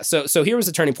 Yeah. So here was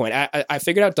the turning point. I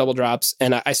figured out double drops,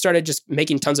 and I started just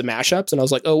making tons of mashups, and I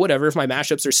was like, oh, whatever. If my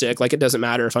mashups are sick, it doesn't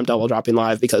matter if I'm double dropping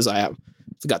live, because I've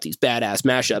got these badass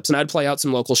mashups. And I'd play out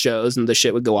some local shows, and the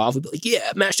shit would go off. I'd be like,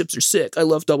 yeah, mashups are sick. I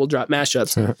love double drop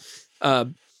mashups.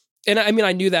 And I mean,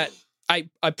 I knew that I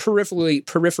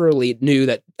peripherally knew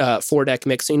that 4-deck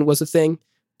mixing was a thing.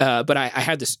 But I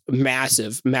had this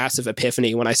massive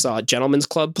epiphany when I saw Gentlemen's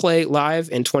Club play live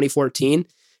in 2014,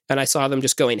 and I saw them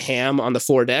just going ham on the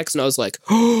 4 decks, and I was like,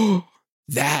 oh,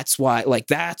 that's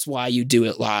why you do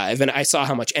it live. And I saw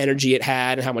how much energy it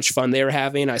had and how much fun they were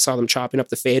having. I saw them chopping up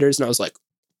the faders, and I was like,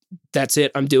 that's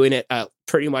it. I'm doing it.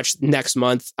 Pretty much next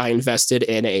month, I invested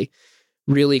in a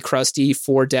really crusty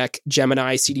 4-deck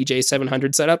Gemini CDJ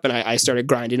 700 setup, and I started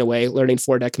grinding away, learning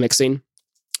 4-deck mixing.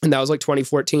 And that was like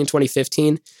 2014,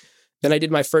 2015. Then I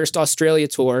did my first Australia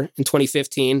tour in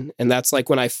 2015. And that's like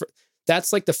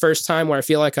that's like the first time where I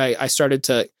feel like I started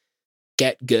to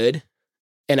get good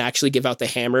and actually give out the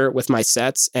hammer with my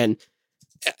sets. And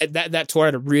that tour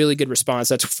had a really good response.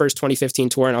 That first 2015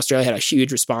 tour in Australia had a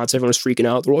huge response. Everyone was freaking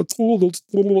out. They're like, oh, those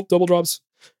little double drops.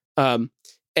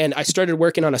 And I started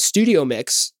working on a studio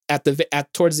mix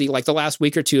towards the last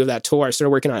week or 2 of that tour. I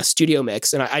started working on a studio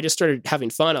mix, and I just started having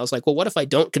fun. I was like, well, what if I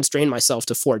don't constrain myself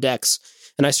to 4 decks?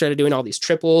 And I started doing all these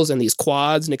triples and these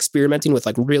quads and experimenting with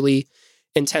really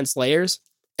intense layers.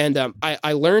 And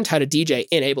I learned how to DJ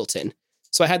in Ableton.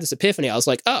 So I had this epiphany. I was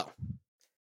like, oh,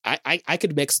 I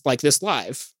could mix like this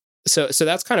live. So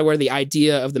that's kind of where the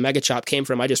idea of the Mega Chop came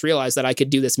from. I just realized that I could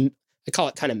do this. I call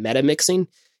it kind of meta mixing.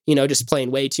 Just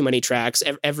playing way too many tracks.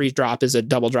 Every drop is a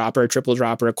double drop or a triple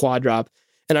drop or a quad drop.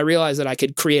 And I realized that I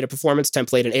could create a performance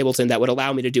template in Ableton that would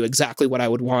allow me to do exactly what I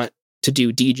would want to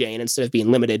do DJing instead of being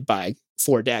limited by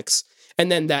 4 decks.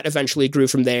 And then that eventually grew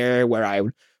from there, where I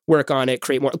would work on it,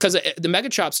 create more. Because the Mega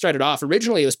Chop started off,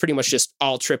 originally it was pretty much just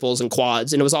all triples and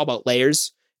quads, and it was all about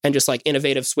layers and just like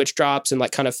innovative switch drops and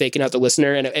like kind of faking out the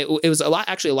listener. And it was a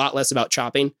lot less about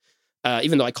chopping,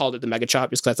 even though I called it the Mega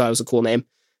Chop just because I thought it was a cool name.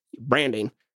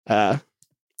 Branding.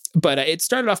 But it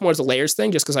started off more as a layers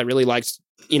thing, just because I really liked,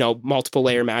 multiple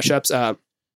layer mashups.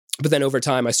 But then over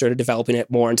time, I started developing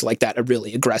it more into like that a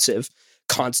really aggressive,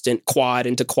 constant quad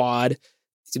into quad,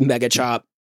 Mega Chop,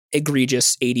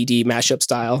 egregious ADD mashup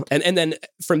style. And then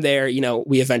from there,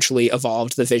 we eventually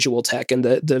evolved the visual tech and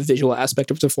the visual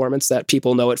aspect of performance that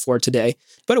people know it for today.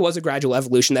 But it was a gradual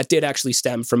evolution that did actually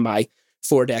stem from my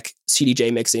 4-deck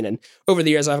CDJ mixing. And over the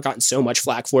years, I've gotten so much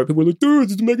flack for it. People are like,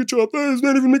 dude, it's a Mega Chop. It's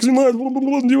not even mixing live. Do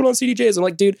it on CDJs. I'm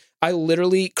like, dude, I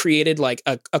literally created like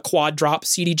a quad drop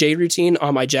CDJ routine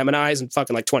on my Geminis in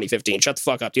fucking like 2015. Shut the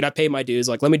fuck up, dude. I paid my dues.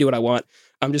 Like, let me do what I want.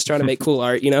 I'm just trying to make cool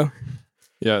art,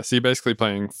 Yeah, so you're basically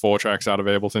playing 4 tracks out of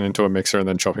Ableton into a mixer and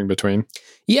then chopping between.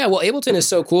 Yeah, well, Ableton is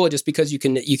so cool just because you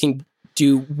can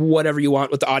do whatever you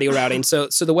want with the audio routing. So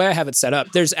the way I have it set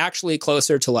up, there's actually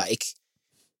closer to like,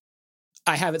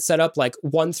 I have it set up like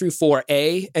 1 through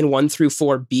 4A and 1 through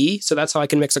 4B. So that's how I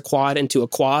can mix a quad into a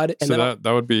quad. And so then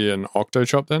that would be an octo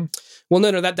chop then? Well,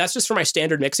 no, that's just for my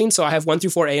standard mixing. So I have 1 through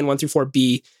 4A and 1 through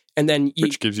 4B. And then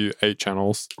which gives you 8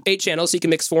 channels. 8 channels, so you can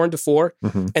mix 4 into 4.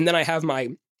 Mm-hmm. And then I have my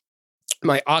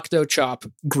octo chop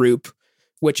group,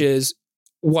 which is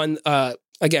 1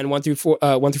 through 4,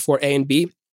 1 through 4 A and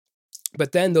B.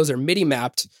 But then those are MIDI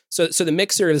mapped. So the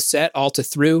mixer is set all to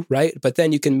through, right? But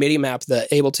then you can MIDI map the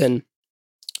Ableton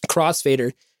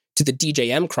crossfader to the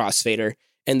DJM crossfader.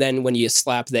 And then when you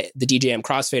slap the DJM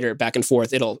crossfader back and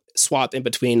forth, it'll swap in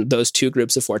between those 2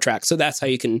 groups of 4 tracks. So that's how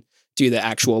you can do the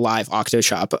actual live octo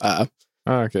chop.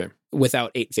 Okay.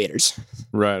 Without 8 faders.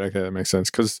 Right. Okay. That makes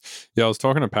sense. Because, I was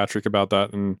talking to Patrick about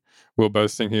that and we were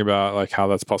both thinking about like how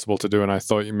that's possible to do. And I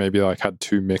thought you maybe like had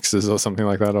 2 mixes or something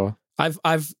like that. Or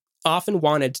I've often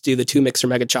wanted to do the 2 mixer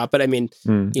Mega Chop, but I mean,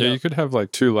 you could have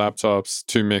like 2 laptops,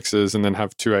 2 mixes, and then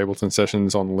have 2 Ableton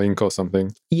sessions on link or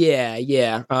something.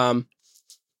 Yeah.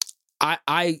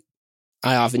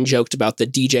 I often joked about the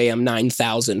DJM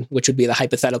 9000, which would be the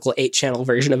hypothetical 8-channel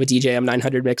version of a DJM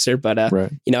 900 mixer. But,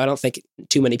 right. I don't think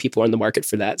too many people are in the market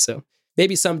for that. So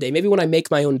maybe someday, maybe when I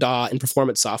make my own DAW and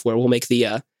performance software, we'll make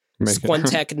the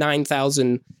Squnto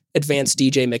 9000 advanced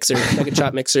DJ mixer, Mega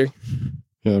Chop mixer.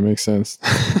 Yeah, that makes sense.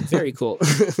 Very cool.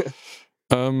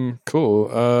 Cool.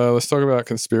 Let's talk about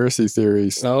conspiracy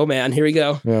theories. Oh man, here we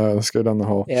go. Yeah, let's go down the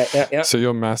hole. Yeah. So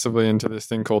you're massively into this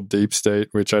thing called deep state,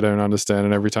 which I don't understand,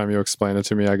 and every time you explain it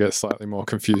to me, I get slightly more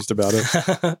confused about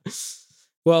it.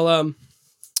 Well,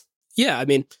 yeah. I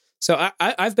mean, so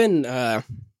I've been, I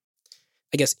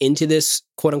guess, into this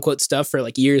quote unquote stuff for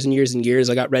like years and years and years.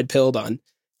 I got red pilled on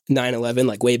 9/11,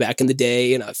 like way back in the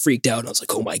day, and I freaked out. And I was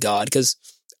like, oh my god, because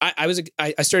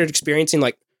I started experiencing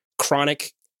like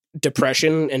chronic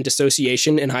depression and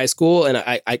dissociation in high school, and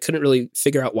I couldn't really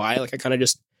figure out why. Like I kind of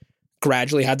just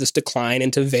gradually had this decline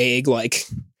into vague like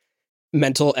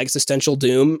mental existential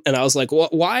doom, and I was like,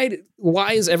 why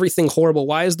is everything horrible?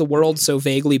 Why is the world so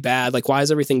vaguely bad? Like why is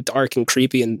everything dark and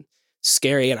creepy and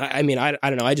scary? And I mean I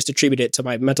don't know, I just attributed it to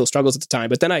my mental struggles at the time.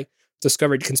 But then I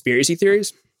discovered conspiracy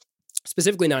theories,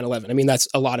 specifically 9/11. I mean that's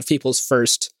a lot of people's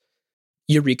first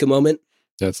eureka moment.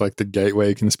 Yeah, it's like the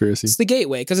gateway conspiracy. It's the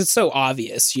gateway because it's so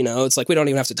obvious, It's like we don't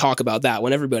even have to talk about that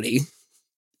when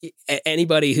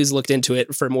anybody who's looked into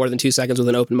it for more than 2 seconds with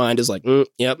an open mind is like,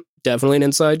 yep, definitely an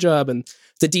inside job, and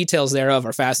the details thereof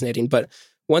are fascinating. But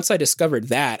once I discovered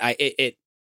that, it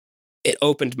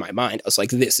opened my mind. I was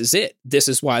like, this is it. This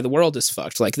is why the world is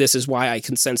fucked. Like this is why I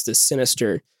can sense this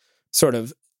sinister sort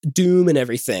of doom and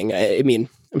everything. I mean,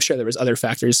 I'm sure there was other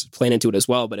factors playing into it as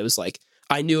well, but it was like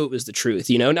I knew it was the truth,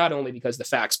 not only because the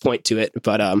facts point to it,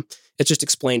 but it's just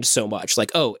explained so much. Like,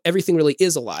 oh, everything really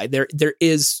is a lie. There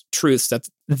is truths that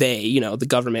they, the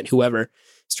government, whoever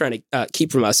is trying to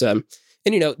keep from us. And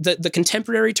the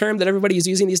contemporary term that everybody is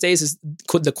using these days is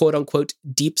the quote unquote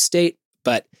deep state,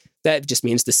 but that just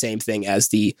means the same thing as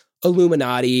the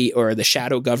Illuminati or the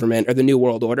shadow government or the New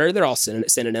World Order. They're all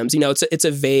synonyms. It's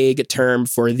a vague term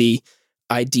for the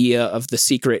idea of the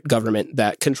secret government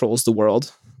that controls the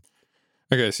world.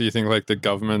 Okay, so you think like the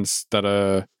governments that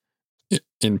are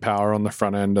in power on the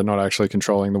front end are not actually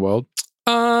controlling the world?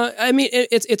 I mean,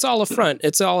 it's all a front.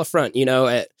 It's all a front.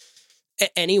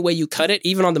 Any way you cut it,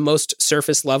 even on the most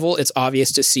surface level, it's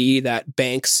obvious to see that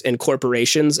banks and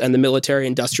corporations and the military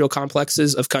industrial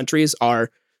complexes of countries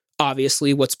are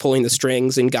obviously what's pulling the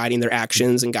strings and guiding their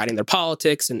actions and guiding their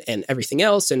politics and everything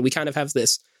else. And we kind of have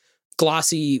this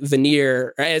glossy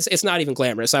veneer. It's not even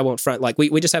glamorous. I won't front. Like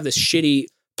we just have this shitty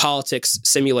politics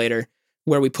simulator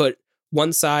where we put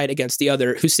one side against the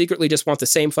other who secretly just want the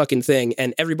same fucking thing,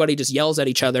 and everybody just yells at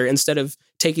each other instead of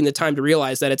taking the time to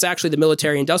realize that it's actually the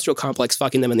military industrial complex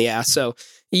fucking them in the ass. So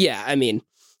yeah, I mean,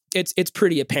 it's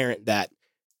pretty apparent that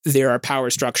there are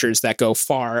power structures that go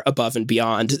far above and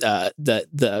beyond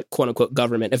the quote unquote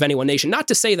government of any one nation. Not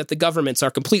to say that the governments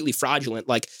are completely fraudulent.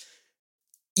 Like,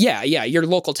 yeah, your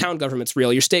local town government's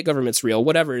real, your state government's real,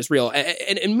 whatever is real.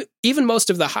 And even most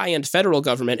of the high-end federal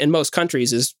government in most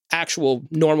countries is actual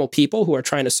normal people who are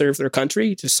trying to serve their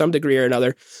country to some degree or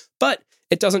another. But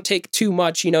it doesn't take too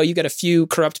much. You know, you get a few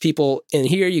corrupt people in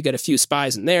here, you get a few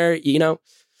spies in there, you know.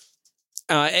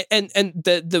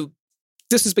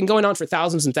 This has been going on for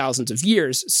thousands and thousands of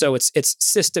years. So it's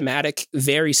systematic,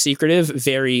 very secretive,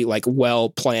 very like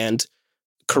well-planned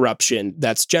corruption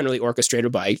that's generally orchestrated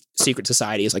by secret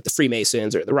societies like the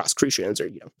Freemasons or the Rosicrucians or,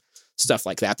 you know, stuff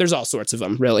like that. There's all sorts of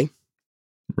them, really.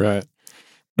 Right.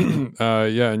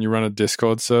 Yeah, and you run a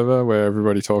Discord server where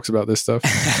everybody talks about this stuff.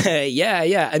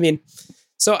 Yeah. I mean,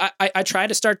 so I try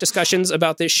to start discussions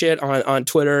about this shit on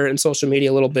Twitter and social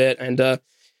media a little bit, and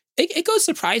it goes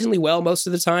surprisingly well most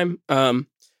of the time.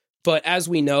 But as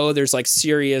we know, there's like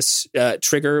serious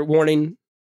trigger warning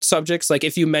subjects. Like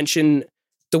if you mention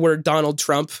the word Donald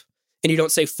Trump and you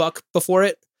don't say fuck before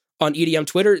it on EDM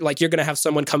Twitter, like you're going to have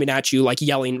someone coming at you like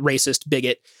yelling racist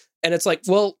bigot. And it's like,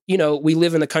 well, you know, we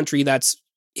live in a country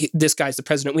this guy's the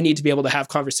president. We need to be able to have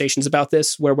conversations about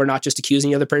this where we're not just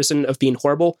accusing the other person of being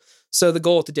horrible. So the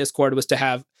goal at the Discord was to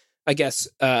have, I guess,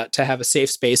 to have a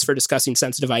safe space for discussing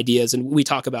sensitive ideas. And we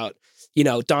talk about, you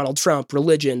know, Donald Trump,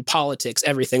 religion, politics,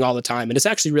 everything all the time. And it's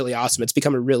actually really awesome. It's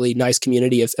become a really nice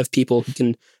community of people who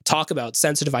can talk about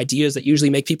sensitive ideas that usually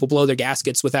make people blow their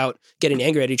gaskets without getting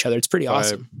angry at each other. It's pretty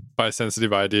awesome. By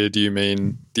sensitive idea, do you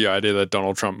mean the idea that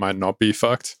Donald Trump might not be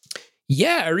fucked?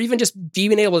 Yeah, or even just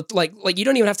being able to like you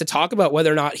don't even have to talk about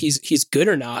whether or not he's good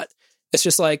or not. It's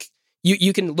just like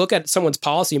you can look at someone's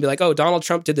policy and be like, oh, Donald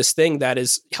Trump did this thing that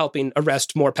is helping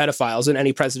arrest more pedophiles than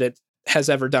any president has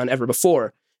ever done ever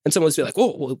before. And someone's be like,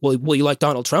 oh, well, you like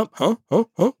Donald Trump? Huh?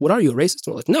 What are you, a racist?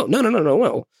 And we're like,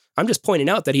 no. I'm just pointing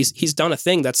out that he's done a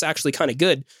thing that's actually kind of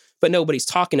good, but nobody's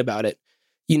talking about it.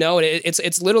 You know,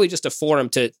 it's literally just a forum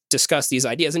to discuss these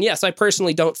ideas. And yes, I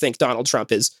personally don't think Donald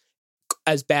Trump is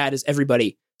as bad as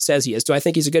everybody says he is. Do I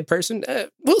think he's a good person?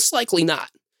 Most likely not.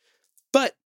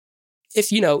 But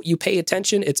if, you know, you pay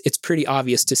attention, it's pretty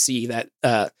obvious to see that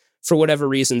for whatever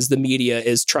reasons, the media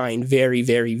is trying very,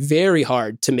 very, very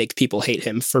hard to make people hate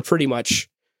him for pretty much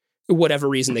whatever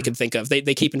reason they can think of.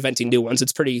 They keep inventing new ones.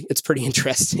 It's pretty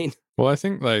interesting. Well, I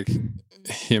think like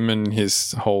him and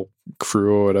his whole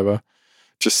crew or whatever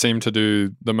just seem to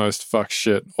do the most fuck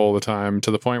shit all the time,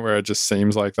 to the point where it just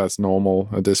seems like that's normal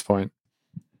at this point.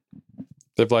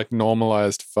 They've like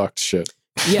normalized fucked shit.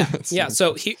 Yeah. Yeah.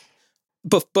 So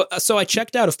so I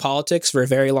checked out of politics for a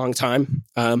very long time.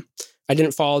 I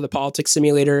didn't follow the politics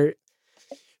simulator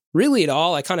really at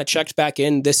all. I kind of checked back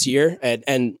in this year,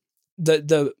 and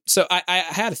so I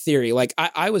had a theory. Like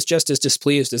I was just as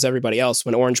displeased as everybody else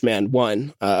when Orange Man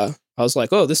won. I was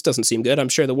like, oh, this doesn't seem good. I'm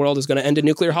sure the world is going to end a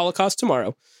nuclear holocaust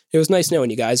tomorrow. It was nice knowing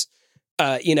you guys,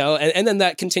 you know, and then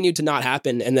that continued to not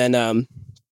happen. And then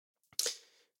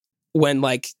when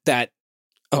like that,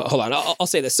 oh, hold on, I'll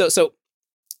say this.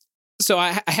 So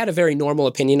I had a very normal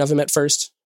opinion of him at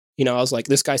first. You know, I was like,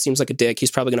 this guy seems like a dick.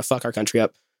 He's probably going to fuck our country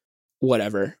up,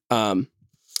 whatever.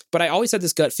 But I always had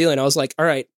this gut feeling. I was like, all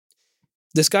right,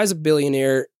 this guy's a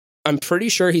billionaire. I'm pretty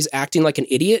sure he's acting like an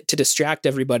idiot to distract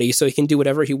everybody so he can do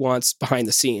whatever he wants behind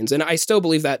the scenes. And I still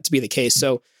believe that to be the case.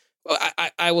 So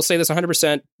I will say this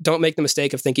 100%. Don't make the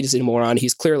mistake of thinking he's a moron.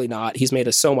 He's clearly not. He's made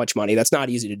us so much money. That's not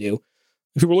easy to do.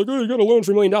 People are like, oh, you got a loan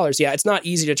for $1 million. Yeah, it's not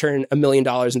easy to turn $1 million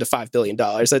into $5 billion.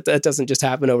 That doesn't just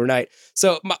happen overnight.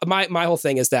 So my whole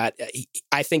thing is that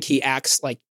I think he acts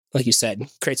like you said,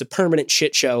 creates a permanent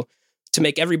shit show to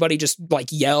make everybody just like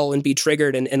yell and be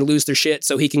triggered and lose their shit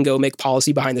so he can go make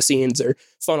policy behind the scenes or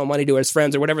funnel money to his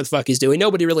friends or whatever the fuck he's doing.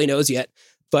 Nobody really knows yet.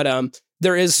 But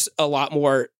there is a lot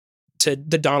more to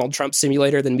the Donald Trump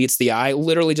simulator than meets the eye,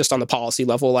 literally just on the policy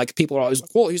level. Like people are always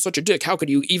like, well, he's such a dick. How could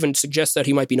you even suggest that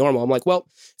he might be normal? I'm like, well,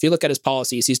 if you look at his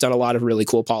policies, he's done a lot of really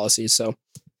cool policies. So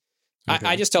okay.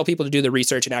 I just tell people to do the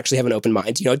research and actually have an open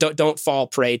mind. You know, don't fall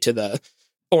prey to the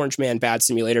Orange Man bad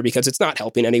simulator because it's not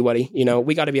helping anybody. You know,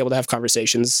 we got to be able to have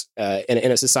conversations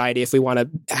in a society if we want to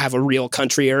have a real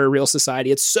country or a real society.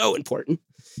 It's so important.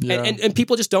 Yeah. And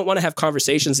people just don't want to have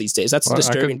conversations these days. That's the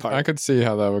disturbing part. I could see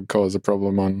how that would cause a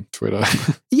problem on Twitter.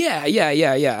 Yeah.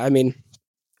 I mean,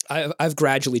 I've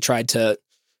gradually tried to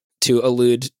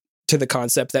allude to the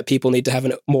concept that people need to have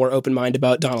a more open mind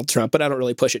about Donald Trump, but I don't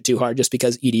really push it too hard just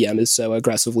because EDM is so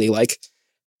aggressively like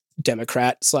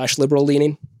Democrat/liberal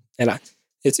leaning, and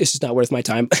it's just not worth my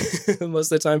time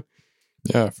most of the time.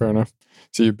 Yeah, fair enough.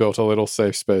 So you built a little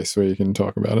safe space where you can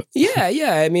talk about it.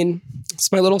 Yeah. I mean,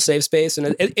 it's my little safe space,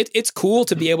 and it's cool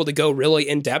to be able to go really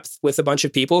in depth with a bunch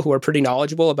of people who are pretty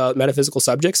knowledgeable about metaphysical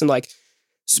subjects and like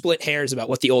split hairs about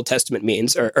what the Old Testament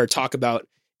means, or talk about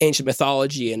ancient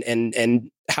mythology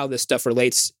and how this stuff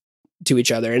relates to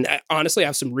each other. And honestly, I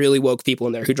have some really woke people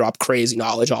in there who drop crazy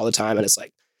knowledge all the time, and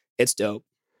it's dope.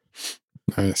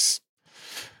 Nice.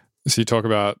 So you talk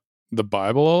about the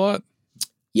Bible a lot?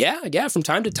 Yeah. From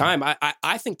time to time,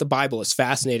 I think the Bible is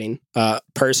fascinating,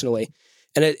 personally,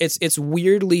 and it's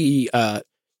weirdly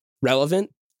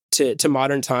relevant to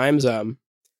modern times.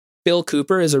 Bill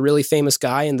Cooper is a really famous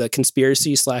guy in the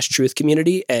conspiracy/truth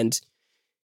community, and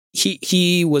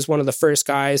he was one of the first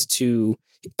guys to.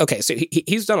 Okay, so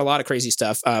he's done a lot of crazy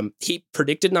stuff. He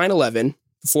predicted 9/11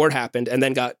 before it happened, and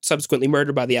then got subsequently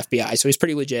murdered by the FBI. So he's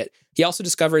pretty legit. He also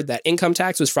discovered that income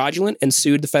tax was fraudulent and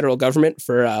sued the federal government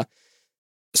for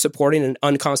supporting an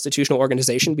unconstitutional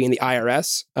organization, being the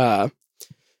IRS.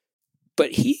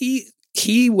 But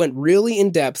he went really in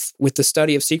depth with the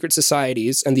study of secret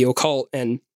societies and the occult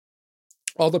and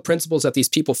all the principles that these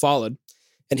people followed.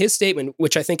 And his statement,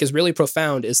 which I think is really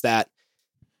profound, is that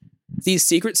these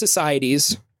secret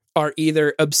societies are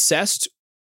either obsessed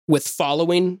with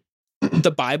following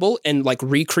the Bible and like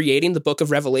recreating the book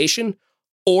of Revelation,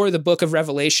 or the book of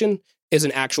Revelation is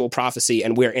an actual prophecy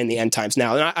and we're in the end times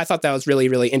now. And I thought that was really,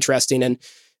 really interesting. And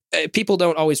people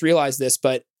don't always realize this,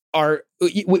 but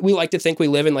we like to think we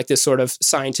live in like this sort of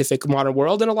scientific modern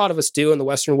world, and a lot of us do in the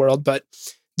Western world, but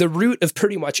the root of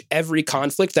pretty much every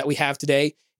conflict that we have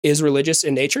today is religious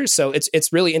in nature. So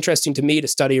it's really interesting to me to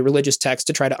study a religious text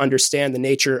to try to understand the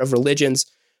nature of religions,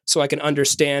 so I can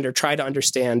understand or try to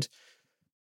understand,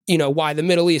 why the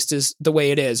Middle East is the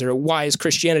way it is, or why is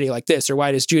Christianity like this, or why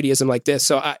is Judaism like this.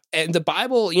 So and the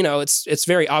Bible, it's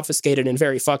very obfuscated and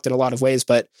very fucked in a lot of ways,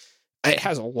 but it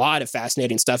has a lot of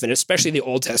fascinating stuff, and especially the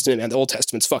Old Testament, man. The Old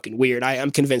Testament's fucking weird. I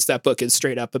am convinced that book is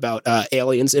straight up about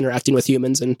aliens interacting with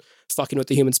humans and fucking with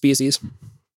the human species.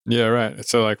 Yeah, right.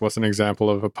 So like, what's an example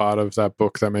of a part of that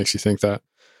book that makes you think that?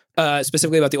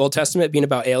 Specifically about the Old Testament being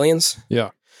about aliens? Yeah.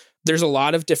 There's a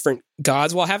lot of different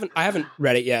gods. Well, I haven't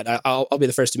read it yet. I'll be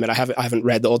the first to admit I haven't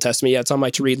read the Old Testament yet. It's on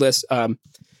my to read list.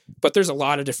 But there's a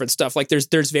lot of different stuff. Like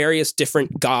there's various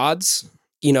different gods.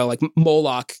 Like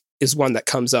Moloch is one that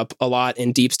comes up a lot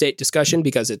in deep state discussion,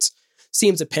 because it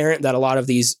seems apparent that a lot of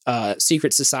these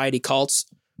secret society cults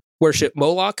worship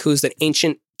Moloch, who's an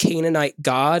ancient Canaanite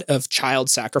god of child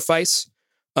sacrifice.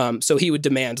 So he would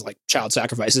demand like child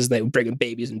sacrifices, and they would bring him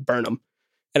babies and burn them.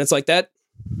 And it's like, that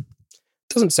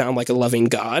doesn't sound like a loving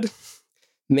God.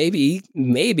 Maybe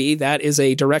that is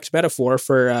a direct metaphor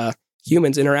for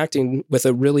humans interacting with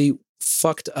a really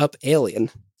fucked up alien.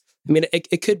 I mean,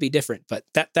 it could be different, but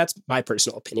that's my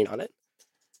personal opinion on it.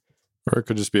 Or it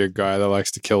could just be a guy that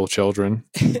likes to kill children.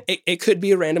 It could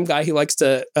be a random guy who likes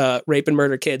to rape and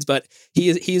murder kids, but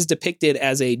he's depicted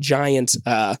as a giant,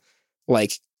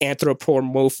 like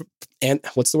anthropomorphic.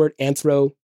 What's the word?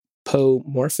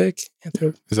 Anthropomorphic.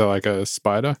 Is that like a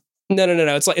spider? No.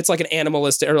 It's like an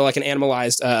animalistic, or like an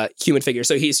animalized human figure.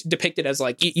 So he's depicted as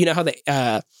like, you know how they.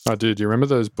 Oh, dude, do you remember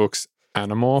those books,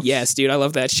 Animorphs? Yes, dude, I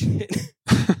love that shit.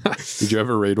 Did you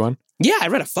ever read one? Yeah, I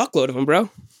read a fuckload of them, bro.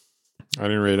 I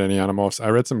didn't read any Animorphs. I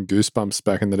read some Goosebumps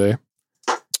back in the day.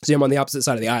 See, I'm on the opposite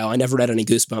side of the aisle. I never read any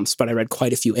Goosebumps, but I read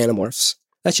quite a few Animorphs.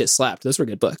 That shit slapped. Those were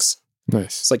good books.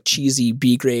 Nice. It's like cheesy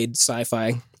B-grade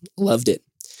sci-fi. Loved it.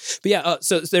 But yeah,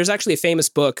 so there's actually a famous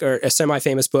book, or a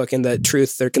semi-famous book in the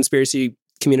truth or conspiracy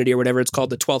community or whatever. It's called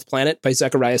The 12th Planet by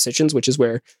Zechariah Sitchin, which is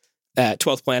where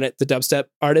 12th Planet, the dubstep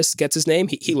artist, gets his name.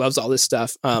 He loves all this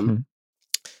stuff.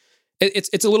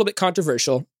 It's a little bit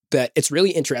controversial, but it's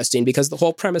really interesting because the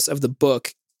whole premise of the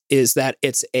book is that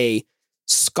it's a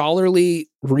scholarly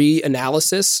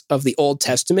reanalysis of the Old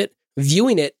Testament,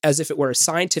 viewing it as if it were a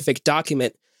scientific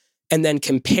document, and then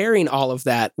comparing all of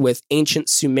that with ancient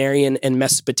Sumerian and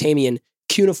Mesopotamian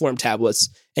cuneiform tablets.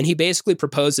 And he basically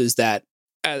proposes that,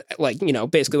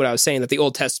 basically what I was saying, that the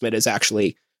Old Testament is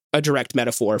actually a direct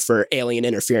metaphor for alien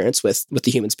interference with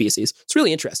the human species. It's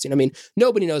really interesting. I mean,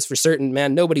 nobody knows for certain,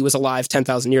 man. Nobody was alive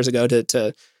 10,000 years ago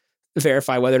to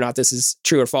verify whether or not this is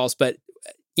true or false. But,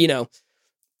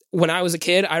 when I was a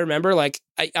kid, I remember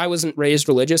I wasn't raised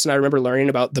religious, and I remember learning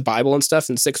about the Bible and stuff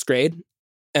in 6th grade.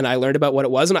 And I learned about what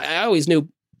it was. And I always knew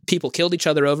people killed each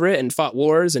other over it and fought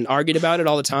wars and argued about it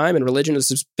all the time. And religion was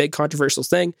this big controversial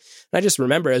thing. And I just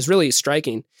remember it was really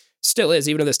striking Still is,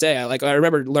 even to this day. I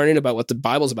remember learning about what the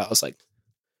Bible's about. I was like,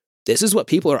 this is what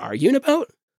people are arguing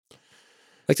about?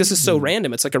 Like, this is so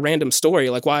random. It's like a random story.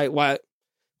 Like, why?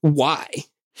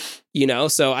 You know?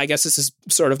 So I guess this is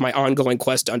sort of my ongoing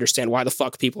quest to understand why the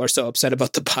fuck people are so upset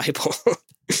about the Bible.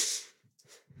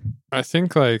 I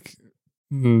think like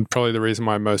probably the reason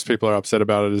why most people are upset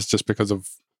about it is just because of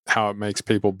how it makes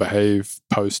people behave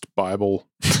post-Bible.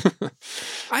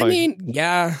 I mean,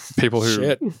 yeah. People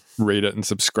who read it and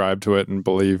subscribe to it and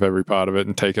believe every part of it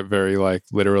and take it very like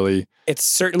literally. It's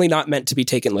certainly not meant to be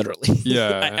taken literally.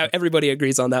 Yeah. Everybody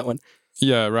agrees on that one.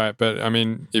 Yeah, right. But I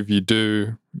mean, if you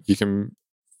do, you can,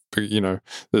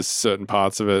 there's certain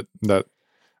parts of it that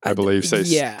I believe say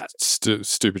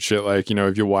stupid shit like,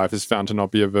 if your wife is found to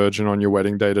not be a virgin on your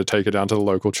wedding day, to take her down to the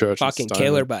local church. Fucking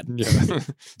kill her, bud. Yeah.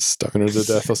 Stone her to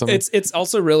death or something. It's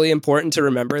also really important to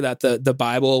remember that the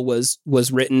Bible was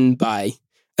written by,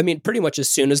 I mean, pretty much as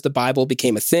soon as the Bible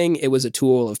became a thing, it was a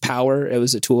tool of power. It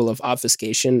was a tool of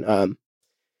obfuscation.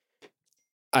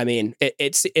 I mean,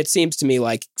 it seems to me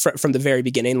like from the very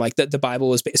beginning, like the Bible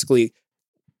was basically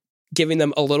giving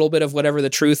them a little bit of whatever the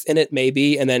truth in it may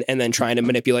be, and then trying to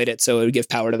manipulate it so it would give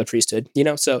power to the priesthood,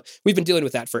 So we've been dealing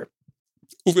with that for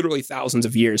literally thousands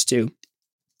of years too.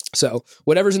 So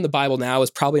whatever's in the Bible now is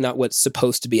probably not what's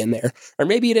supposed to be in there. Or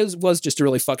maybe it was just a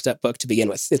really fucked up book to begin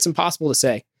with. It's impossible to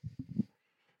say.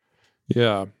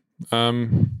 Yeah.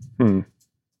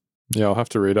 Yeah, I'll have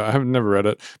to read it. I have never read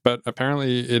it, but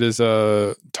apparently it is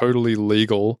totally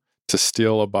legal to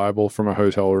steal a Bible from a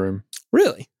hotel room.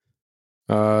 Really?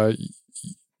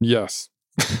 Yes.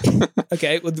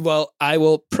 Okay. Well, I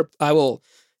will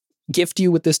gift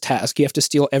you with this task. You have to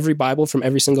steal every Bible from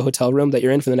every single hotel room that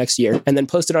you're in for the next year, and then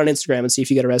post it on Instagram and see if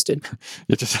you get arrested.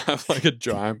 You just have like a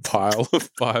giant pile of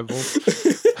Bibles.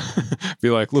 Be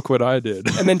like, look what I did.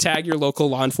 And then tag your local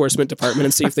law enforcement department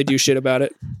and see if they do shit about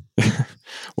it.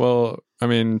 Well, I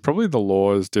mean, probably the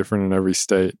law is different in every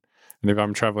state. And if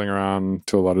I'm traveling around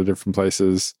to a lot of different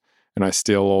places and I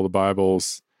steal all the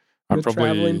Bibles, I'm probably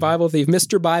traveling Bible thief,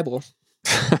 Mr. Bible.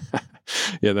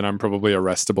 Yeah, then I'm probably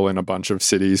arrestable in a bunch of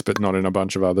cities, but not in a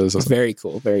bunch of others. Very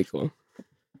cool. Very cool.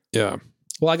 Yeah.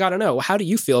 Well, I got to know, how do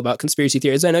you feel about conspiracy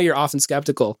theories? I know you're often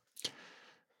skeptical.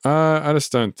 I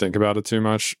just don't think about it too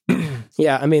much.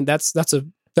 Yeah, I mean, that's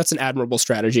an admirable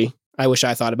strategy. I wish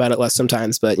I thought about it less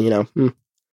sometimes, but gotta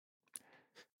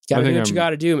do what you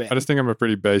gotta do, man. I just think I'm a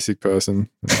pretty basic person.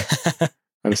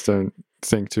 I just don't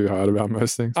think too hard about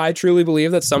most things. I truly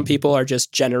believe that some people are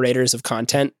just generators of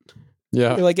content.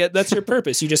 Yeah. You're like, that's your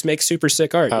purpose. You just make super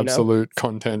sick art. Absolute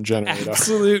content generator.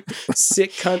 Absolute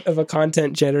sick cunt of a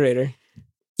content generator.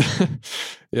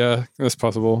 Yeah, that's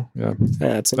possible. Yeah.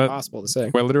 It's impossible to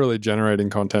say. We're literally generating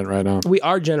content right now. We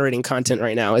are generating content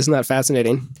right now. Isn't that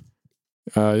fascinating?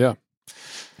 Yeah.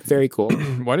 Very cool.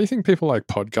 Why do you think people like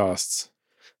podcasts?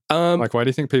 Why do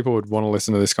you think people would want to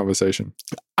listen to this conversation?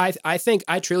 I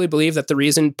truly believe that the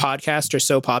reason podcasts are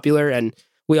so popular, and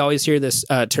we always hear this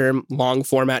term long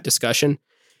format discussion,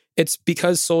 it's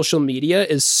because social media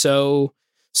is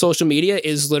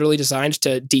literally designed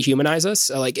to dehumanize us.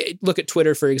 Like, look at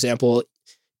Twitter, for example.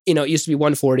 It used to be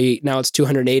 140, now it's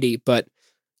 280, but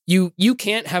you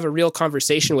can't have a real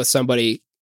conversation with somebody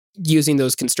using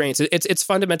those constraints. It's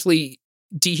fundamentally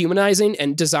dehumanizing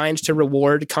and designed to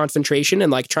reward confrontation and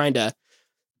like trying to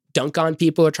dunk on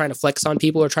people or trying to flex on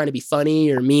people or trying to be funny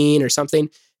or mean or something.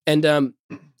 And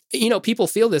people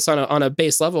feel this on a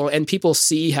base level, and people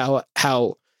see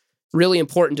how really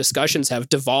important discussions have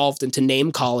devolved into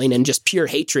name calling and just pure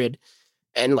hatred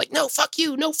and like, no, fuck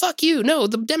you. No, fuck you. No,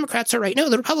 the Democrats are right. No,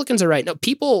 the Republicans are right. No,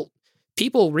 people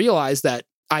realize that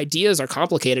ideas are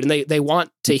complicated and they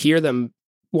want to hear them.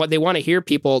 What they want to hear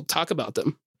people talk about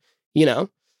them. You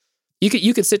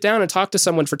could sit down and talk to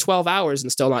someone for 12 hours and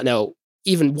still not know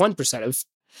even 1% of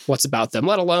what's about them,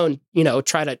 let alone,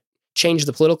 try to change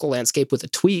the political landscape with a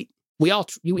tweet. We all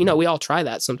try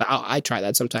that sometimes. I try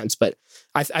that sometimes, but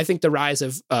I think the rise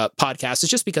of podcasts is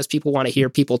just because people want to hear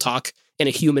people talk in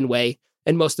a human way.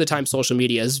 And most of the time social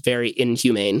media is very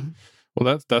inhumane.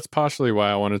 Well, that's partially why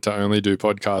I wanted to only do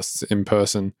podcasts in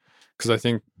person, because I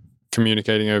think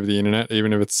communicating over the internet,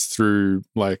 even if it's through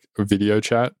like a video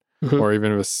chat, or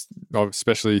even if it's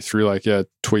especially through like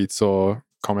tweets or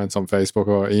comments on Facebook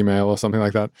or email or something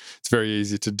like that, it's very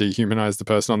easy to dehumanize the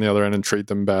person on the other end and treat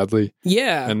them badly.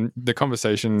 Yeah. And the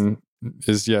conversation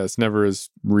is, it's never as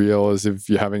real as if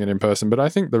you're having it in person. But I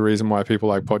think the reason why people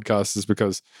like podcasts is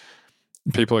because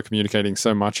people are communicating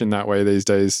so much in that way these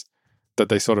days that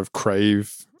they sort of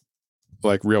crave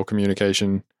like real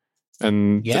communication.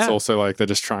 And it's also like they're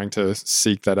just trying to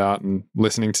seek that out, and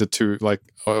listening to two like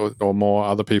or more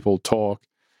other people talk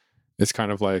it's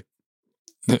kind of like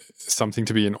something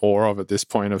to be in awe of at this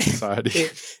point of society.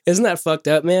 Isn't that fucked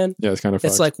up, man? Yeah, it's kind of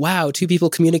fucked. It's like, wow, two people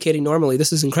communicating normally.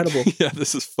 This is incredible. Yeah,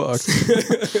 this is fucked.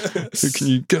 Can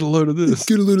you get a load of this?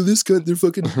 Get a load of this cunt. They're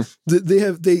fucking.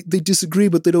 They disagree,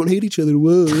 but they don't hate each other.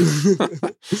 Whoa.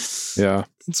 Yeah,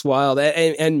 it's wild.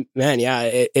 And man, yeah,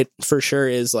 it for sure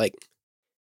is like.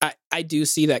 I do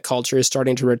see that culture is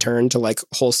starting to return to like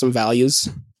wholesome values.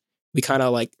 We kind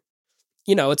of like,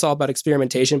 it's all about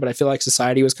experimentation, but I feel like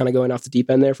society was kind of going off the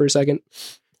deep end there for a second.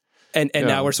 And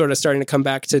now we're sort of starting to come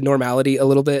back to normality a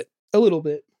little bit.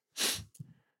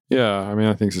 Yeah, I mean,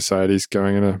 I think society's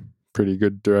going in a pretty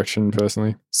good direction,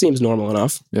 personally. Seems normal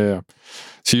enough. Yeah.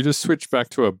 So you just switched back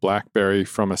to a BlackBerry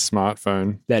from a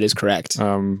smartphone. That is correct.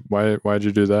 Why'd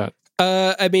you do that?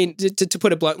 I mean, to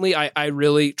put it bluntly, I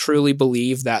really, truly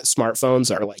believe that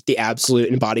smartphones are like the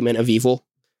absolute embodiment of evil.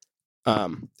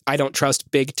 I don't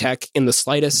trust big tech in the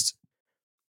slightest.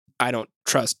 I don't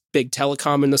trust big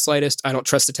telecom in the slightest. I don't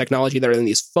trust the technology that are in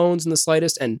these phones in the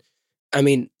slightest. And I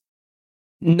mean,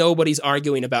 nobody's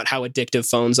arguing about how addictive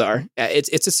phones are.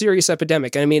 It's a serious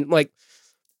epidemic. I mean, like,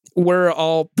 we're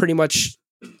all pretty much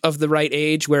of the right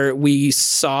age where we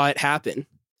saw it happen.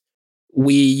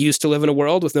 We used to live in a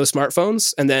world with no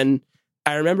smartphones. And then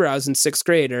I remember I was in 6th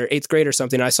grade or 8th grade or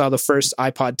something. I saw the first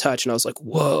iPod Touch and I was like,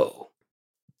 whoa,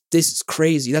 this is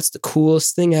crazy. That's the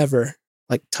coolest thing ever.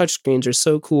 Like, touchscreens are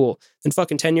so cool. And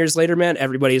fucking 10 years later, man,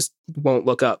 everybody's won't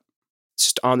look up. It's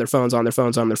just on their phones.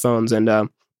 And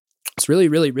it's really,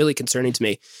 really, really concerning to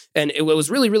me. And what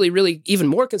was really, really, really even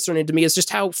more concerning to me is just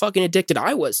how fucking addicted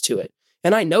I was to it.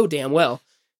 And I know damn well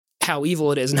how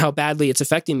evil it is and how badly it's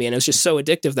affecting me. And it was just so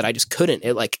addictive that I just couldn't.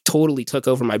 It like totally took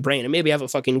over my brain. And maybe I have a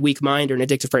fucking weak mind or an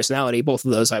addictive personality. Both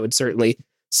of those I would certainly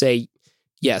say,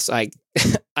 yes, I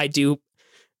do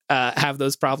have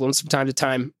those problems from time to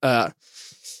time. But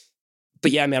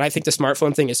yeah, man, I think the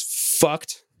smartphone thing is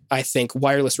fucked. I think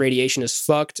wireless radiation is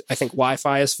fucked. I think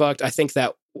Wi-Fi is fucked. I think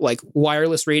that like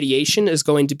wireless radiation is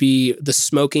going to be the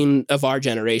smoking of our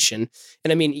generation.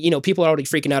 And I mean, people are already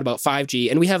freaking out about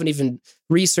 5G and we haven't even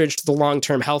researched the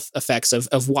long-term health effects of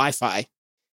Wi-Fi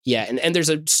yet. And there's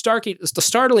a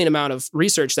startling amount of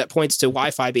research that points to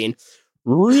Wi-Fi being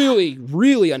really,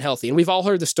 really unhealthy. And we've all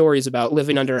heard the stories about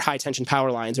living under high tension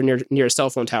power lines or near a cell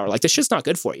phone tower. Like, this shit's not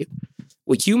good for you.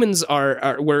 Well, humans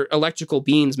we're electrical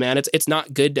beings, man. It's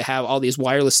not good to have all these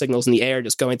wireless signals in the air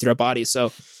just going through our bodies.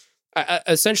 So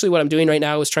essentially what I'm doing right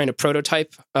now is trying to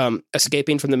prototype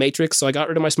escaping from the matrix. So I got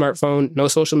rid of my smartphone, no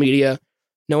social media,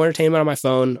 no entertainment on my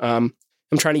phone. I'm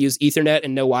trying to use Ethernet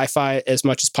and no Wi-Fi as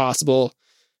much as possible.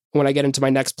 When I get into my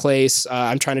next place,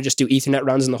 I'm trying to just do Ethernet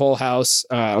runs in the whole house.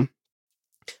 I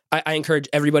encourage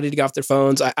everybody to get off their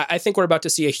phones. I think we're about to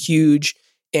see a huge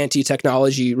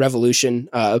anti-technology revolution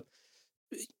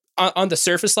on the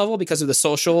surface level because of the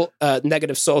social,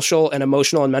 negative social and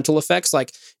emotional and mental effects.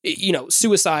 Like,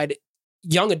 suicide,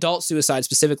 young adult suicide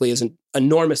specifically is an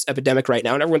enormous epidemic right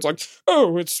now. And everyone's like,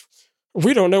 oh,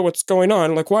 we don't know what's going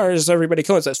on. Like, why is everybody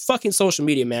killing us? That's fucking social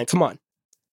media, man. Come on.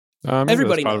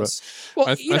 Everybody knows. Well,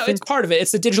 I think it's part of it.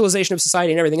 It's the digitalization of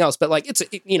society and everything else. But like,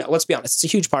 let's be honest, it's a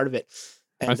huge part of it.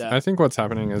 And, I think what's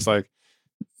happening is like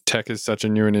tech is such a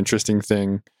new and interesting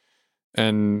thing.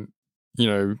 And,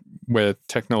 we're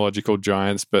technological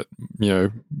giants, but,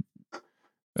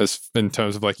 as in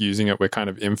terms of like using it, we're kind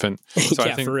of infant. So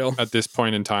yeah, I think for real. At this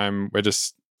point in time, we're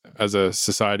just, as a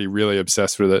society, really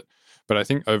obsessed with it. But I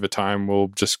think over time, we'll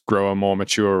just grow a more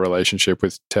mature relationship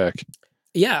with tech.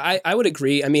 Yeah, I would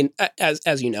agree. I mean,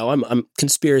 as you know, I'm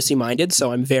conspiracy minded,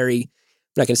 so I'm very, I'm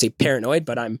not going to say paranoid,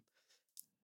 but I'm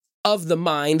of the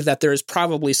mind that there is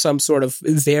probably some sort of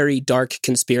very dark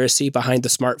conspiracy behind the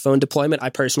smartphone deployment.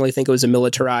 I personally think it was a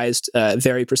militarized,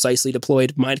 very precisely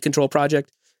deployed mind control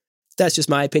project. That's just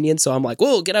my opinion. So I'm like,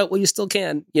 whoa, get out while you still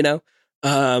can,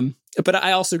 But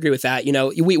I also agree with that.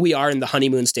 We are in the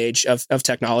honeymoon stage of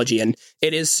technology, and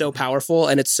it is so powerful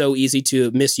and it's so easy to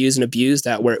misuse and abuse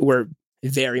that we're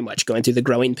very much going through the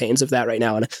growing pains of that right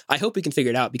now. And I hope we can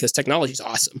figure it out because technology is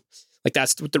awesome. Like,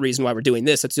 that's the reason why we're doing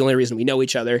this. That's the only reason we know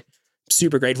each other.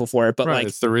 Super grateful for it. But right, like,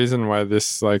 it's the reason why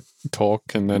this like talk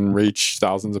can then reach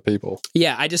thousands of people.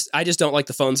 Yeah, I just don't like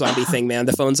the phone zombie thing, man.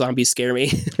 The phone zombies scare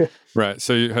me. Right.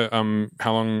 So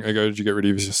how long ago did you get rid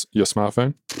of your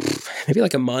smartphone? Maybe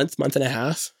like a month and a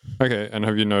half. Okay. And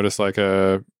have you noticed like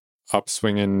a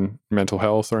upswing in mental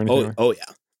health or anything? Oh yeah.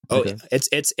 Okay. Yeah.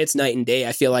 It's night and day.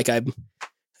 I feel like I'm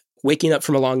waking up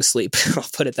from a long sleep. I'll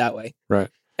put it that way. Right.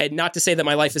 And not to say that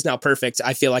my life is now perfect.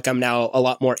 I feel like I'm now a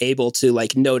lot more able to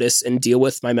like notice and deal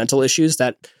with my mental issues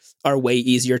that are way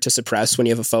easier to suppress when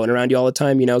you have a phone around you all the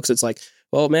time, because it's like,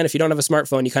 Well, man, if you don't have a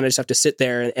smartphone, you kind of just have to sit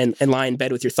there and lie in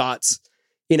bed with your thoughts.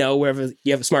 You know, wherever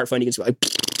you have a smartphone, you can just like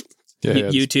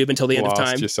YouTube until the end of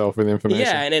time. Yourself with information.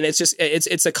 Yeah, and it's just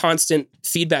it's a constant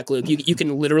feedback loop. You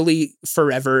can literally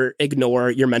forever ignore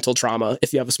your mental trauma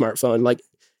if you have a smartphone. Like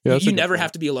you never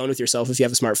have to be alone with yourself if you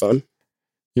have a smartphone.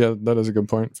 Yeah, that is a good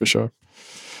point for sure.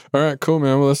 All right, cool,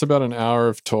 man. Well, that's about an hour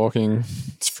of talking.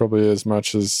 It's probably as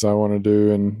much as I want to do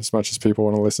and as much as people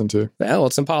want to listen to. Well,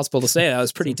 it's impossible to say. That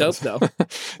was pretty dope, though.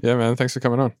 Yeah, man. Thanks for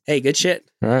coming on. Hey, good shit.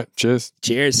 All right. Cheers.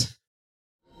 Cheers.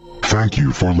 Thank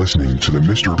you for listening to the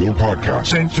Mr. Bill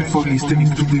Podcast. Thank you for listening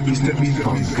to the Mr. Bill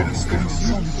Podcast.